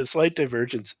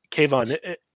divergence. Kayvon,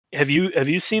 have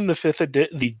you seen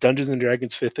the Dungeons and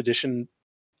Dragons 5th edition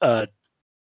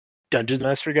Dungeon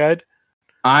Master Guide?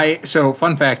 So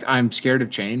fun fact, I'm scared of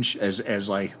change as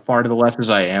like far to the left as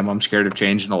I am. I'm scared of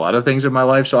change in a lot of things in my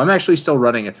life. So I'm actually still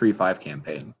running a 3.5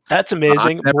 campagn. That's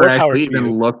amazing. I've never actually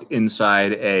even looked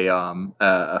inside a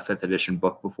 5th edition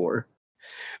book before.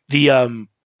 In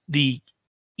the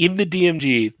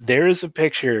DMG, there is a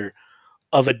picture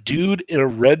of a dude in a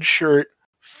red shirt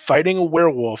fighting a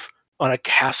werewolf on a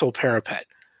castle parapet.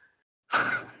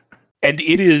 And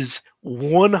it is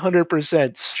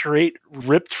 100% straight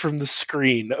ripped from the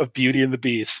screen of Beauty and the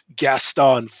Beast,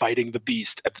 Gaston fighting the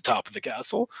beast at the top of the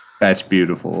castle. That's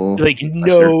beautiful. Like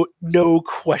no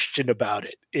question about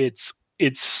it. It's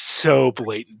so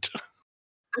blatant.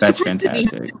 That's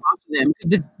fantastic.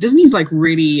 Disney's like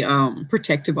really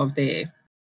protective of their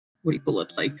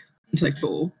like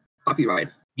intellectual copyright.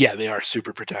 Yeah, they are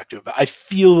super protective. I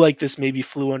feel like this maybe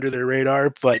flew under their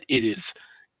radar, but it is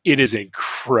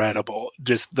incredible.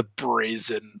 Just the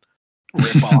brazen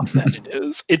ripoff that it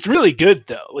is. It's really good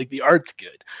though. Like the art's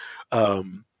good.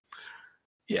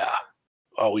 Yeah.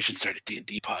 Oh, we should start a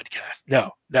D&D podcast.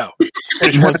 No.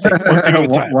 Finish one thing at a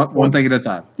time. One thing at a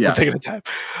time. Yeah. One thing at a time.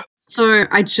 So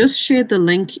I just shared the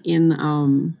link in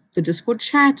the Discord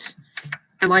chat.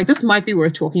 And like this might be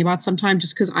worth talking about sometime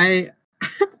just because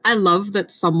I love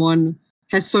that someone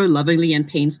has so lovingly and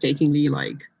painstakingly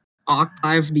like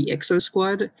archived the Exo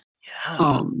Squad.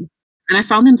 Yeah. And I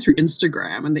found them through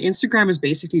Instagram, and the Instagram is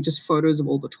basically just photos of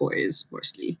all the toys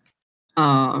mostly.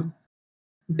 But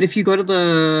if you go to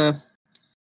the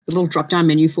little drop-down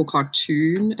menu for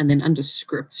cartoon and then under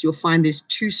scripts, you'll find there's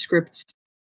 2 scripts.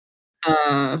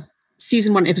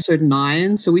 Season 1, episode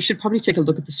 9. So we should probably take a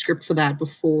look at the script for that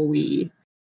before we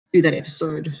do that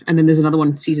episode. And then there's another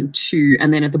one, season 2,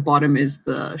 and then at the bottom is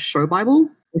the show Bible,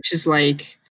 which is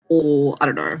like, or I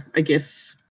don't know, I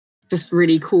guess just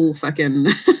really cool fucking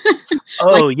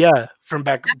yeah, from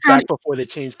back before they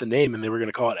changed the name and they were going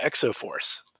to call it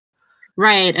Exoforce.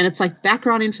 Right, and it's like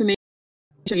background information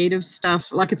creative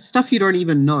stuff. Like, it's stuff you don't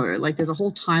even know. Like, there's a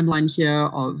whole timeline here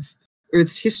of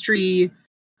Earth's history.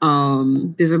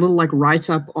 There's a little like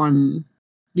write-up on,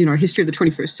 history of the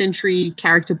 21st century,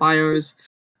 character bios.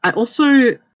 I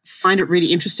also find it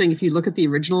really interesting, if you look at the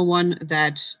original one,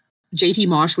 that J.T.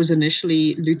 Marsh was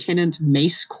initially Lieutenant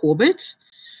Mace Corbett.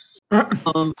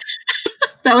 That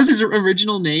was his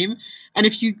original name. And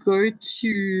if you go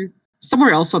to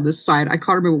somewhere else on this side, I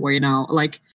can't remember where now,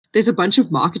 like, there's a bunch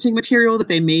of marketing material that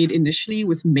they made initially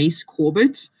with Mace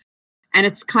Corbett. And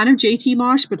it's kind of J.T.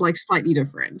 Marsh, but like slightly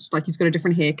different. Like, he's got a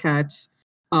different haircut.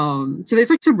 So there's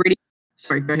like some really...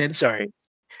 Sorry, go ahead. Sorry.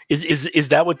 Is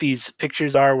that what these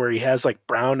pictures are, where he has like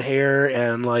brown hair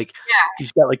and like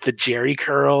he's got like the Jerry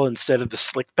curl instead of the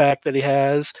slick back that he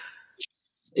has?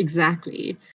 Yes,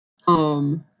 exactly.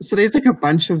 So there's like a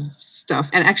bunch of stuff,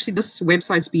 and actually this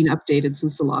website's been updated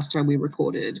since the last time we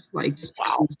recorded. Like, this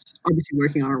person's obviously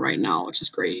working on it right now, which is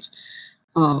great.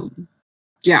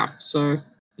 Yeah, so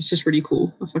it's just really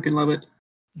cool. I fucking love it.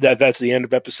 That's the end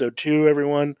of episode 2,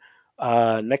 everyone.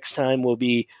 Next time we'll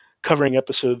be covering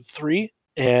episode 3,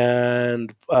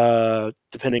 and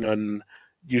depending on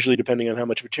how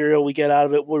much material we get out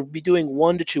of it, we'll be doing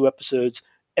 1 to 2 episodes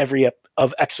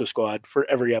of Exo Squad for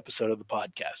every episode of the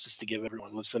podcast, just to give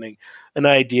everyone listening an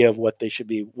idea of what they should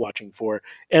be watching for.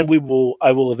 And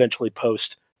I will eventually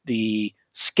post the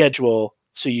schedule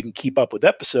so you can keep up with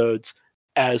episodes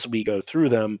as we go through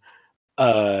them,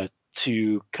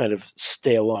 to kind of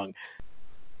stay along.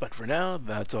 But for now,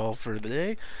 that's all for the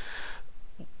day.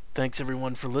 Thanks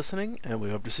everyone for listening, and we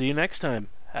hope to see you next time.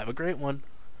 Have a great one.